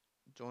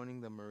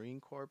joining the Marine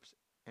Corps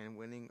and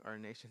winning our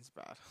nation's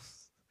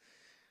battles?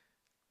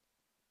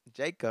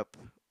 Jacob,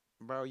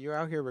 bro, you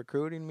out here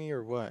recruiting me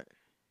or what?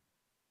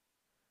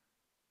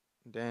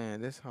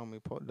 Damn, this homie,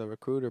 the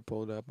recruiter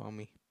pulled up on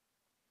me.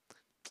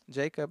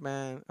 Jacob,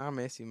 man, I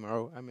miss you,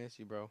 bro. I miss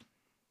you, bro.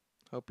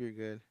 Hope you're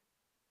good.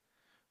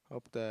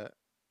 Hope that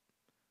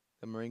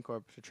the Marine Corps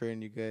are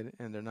treating you good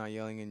and they're not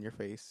yelling in your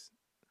face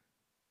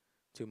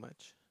too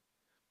much.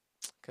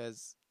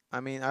 Cause I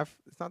mean,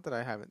 it's not that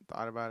I haven't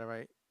thought about it,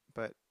 right?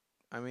 But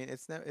I mean,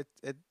 it's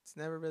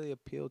never really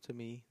appealed to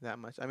me that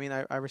much. I mean,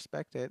 I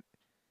respect it,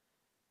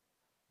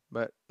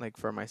 but like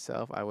for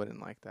myself, I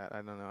wouldn't like that.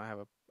 I don't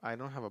know. I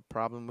don't have a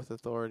problem with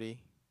authority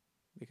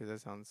because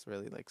that sounds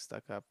really like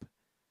stuck up.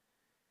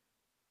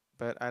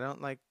 But I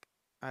don't like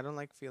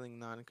feeling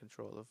not in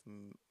control of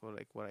or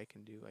like what I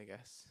can do, I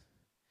guess.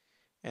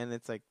 And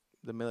it's like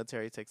the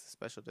military takes a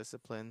special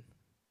discipline,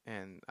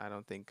 and I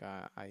don't think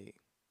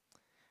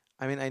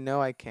I mean, I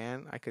know I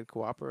could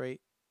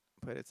cooperate,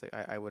 but it's like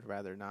I would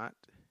rather not.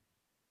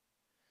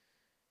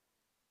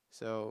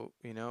 So,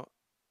 I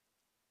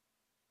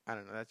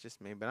don't know, that's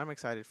just me, but I'm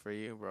excited for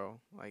you, bro.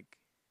 Like,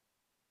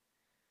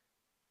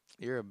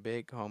 you're a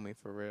big homie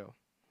for real.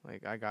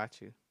 Like, I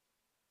got you.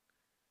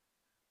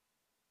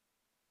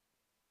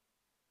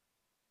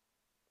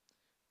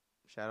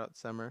 Shout out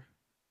Summer.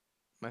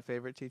 My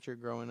favorite teacher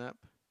growing up.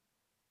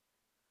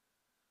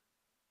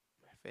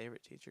 My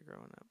favorite teacher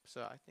growing up.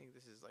 So, I think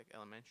this is like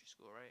elementary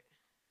school, right?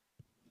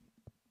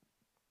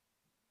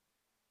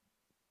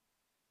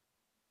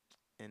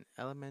 In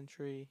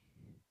elementary,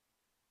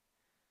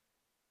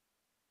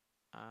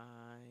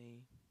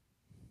 I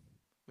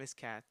Miss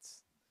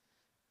Katz,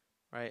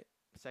 right?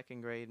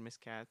 Second grade, Miss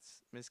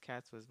Katz. Miss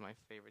Katz was my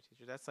favorite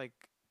teacher. That's like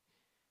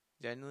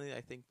generally I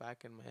think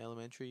back in my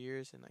elementary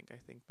years and like I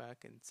think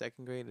back in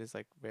second grade is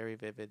like very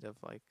vivid of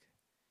like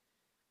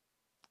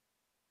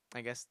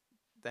I guess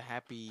the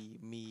happy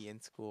me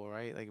in school,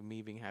 right? Like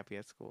me being happy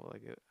at school.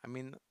 Like I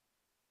mean,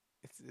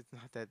 it's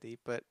not that deep,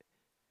 but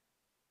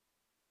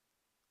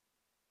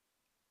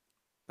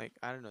like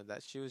I don't know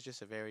that she was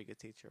just a very good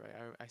teacher,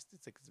 right?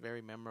 It's like it's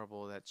very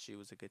memorable that she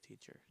was a good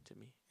teacher to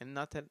me, and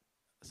not that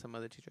some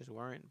other teachers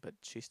weren't, but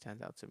she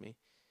stands out to me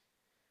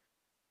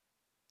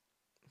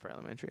for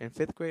elementary. And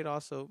fifth grade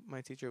also,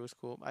 my teacher was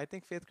cool. I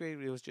think fifth grade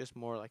it was just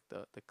more like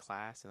the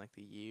class and like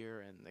the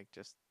year and like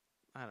just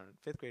I don't know.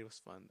 Fifth grade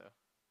was fun though.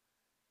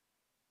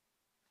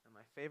 And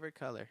my favorite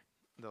color.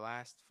 The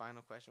last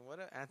final question. What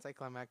an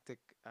anticlimactic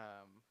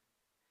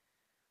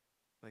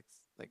like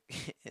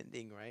like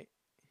ending, right?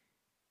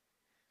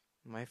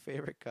 My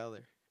favorite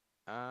color.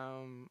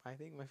 I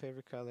think my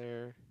favorite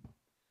color.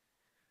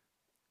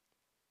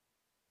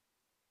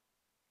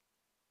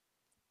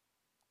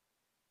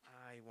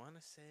 I want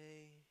to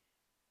say.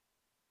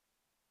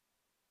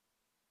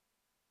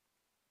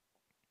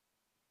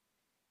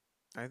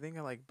 I think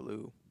I like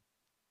blue.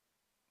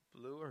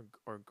 Blue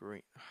or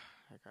green.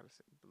 I gotta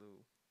say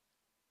blue.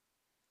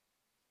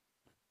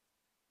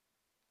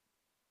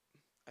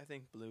 I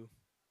think blue.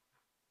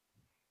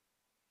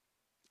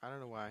 I don't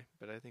know why,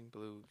 but I think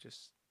blue.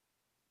 Just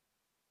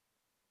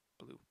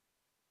blue.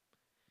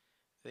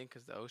 I think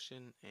because the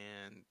ocean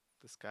and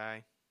the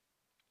sky.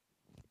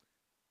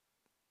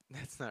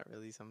 That's not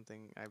really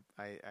something I've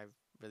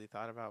really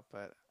thought about,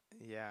 but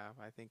yeah,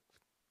 I think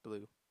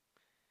blue.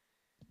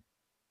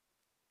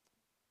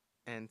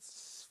 And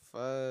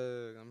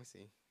fuck, let me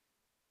see.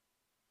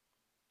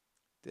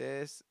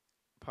 This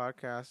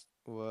podcast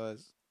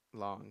was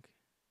long,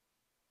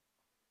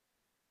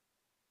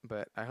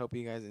 but I hope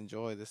you guys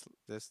enjoy this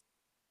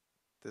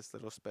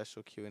little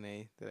special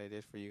Q&A that I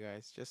did for you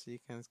guys, just so you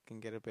can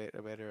get a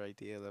better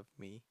idea of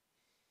me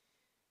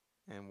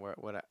and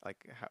what I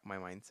like how, my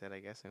mindset, I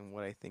guess, and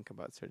what I think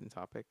about certain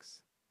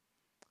topics.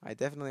 I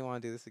definitely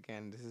want to do this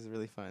again. This is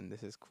really fun.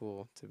 This is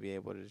cool to be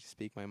able to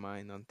speak my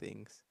mind on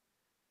things.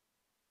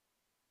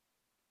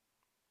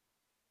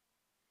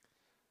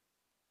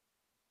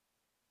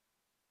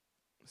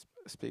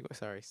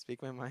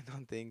 speak my mind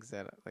on things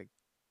that like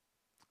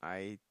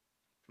I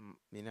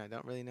I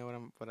don't really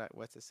know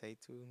what to say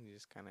to. You're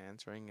just kind of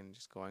answering and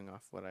just going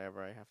off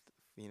whatever I have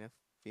to,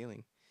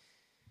 feeling.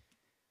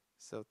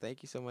 So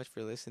thank you so much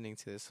for listening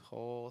to this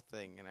whole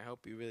thing, and I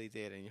hope you really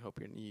did, and you hope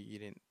you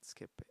didn't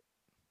skip it.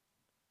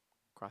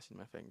 Crossing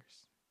my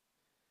fingers,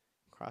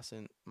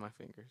 crossing my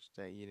fingers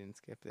that you didn't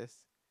skip this,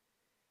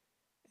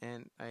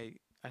 and I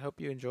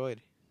hope you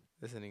enjoyed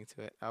listening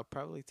to it. I'll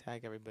probably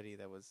tag everybody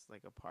that was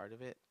like a part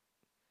of it,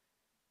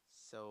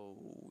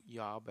 so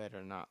y'all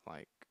better not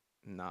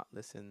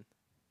listen.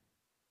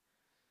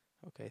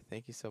 Okay,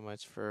 thank you so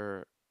much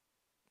for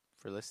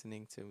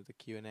listening to the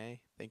Q&A.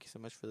 Thank you so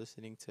much for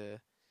listening to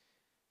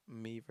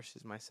Me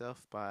versus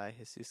Myself by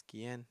Jesus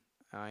Guillen.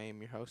 I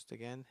am your host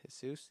again,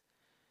 Jesus.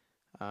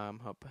 I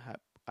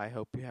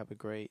hope you have a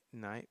great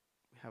night,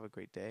 have a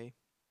great day,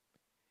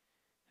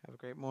 have a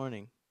great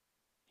morning.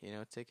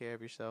 Take care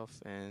of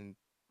yourself and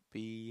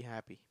be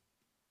happy.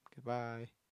 Goodbye.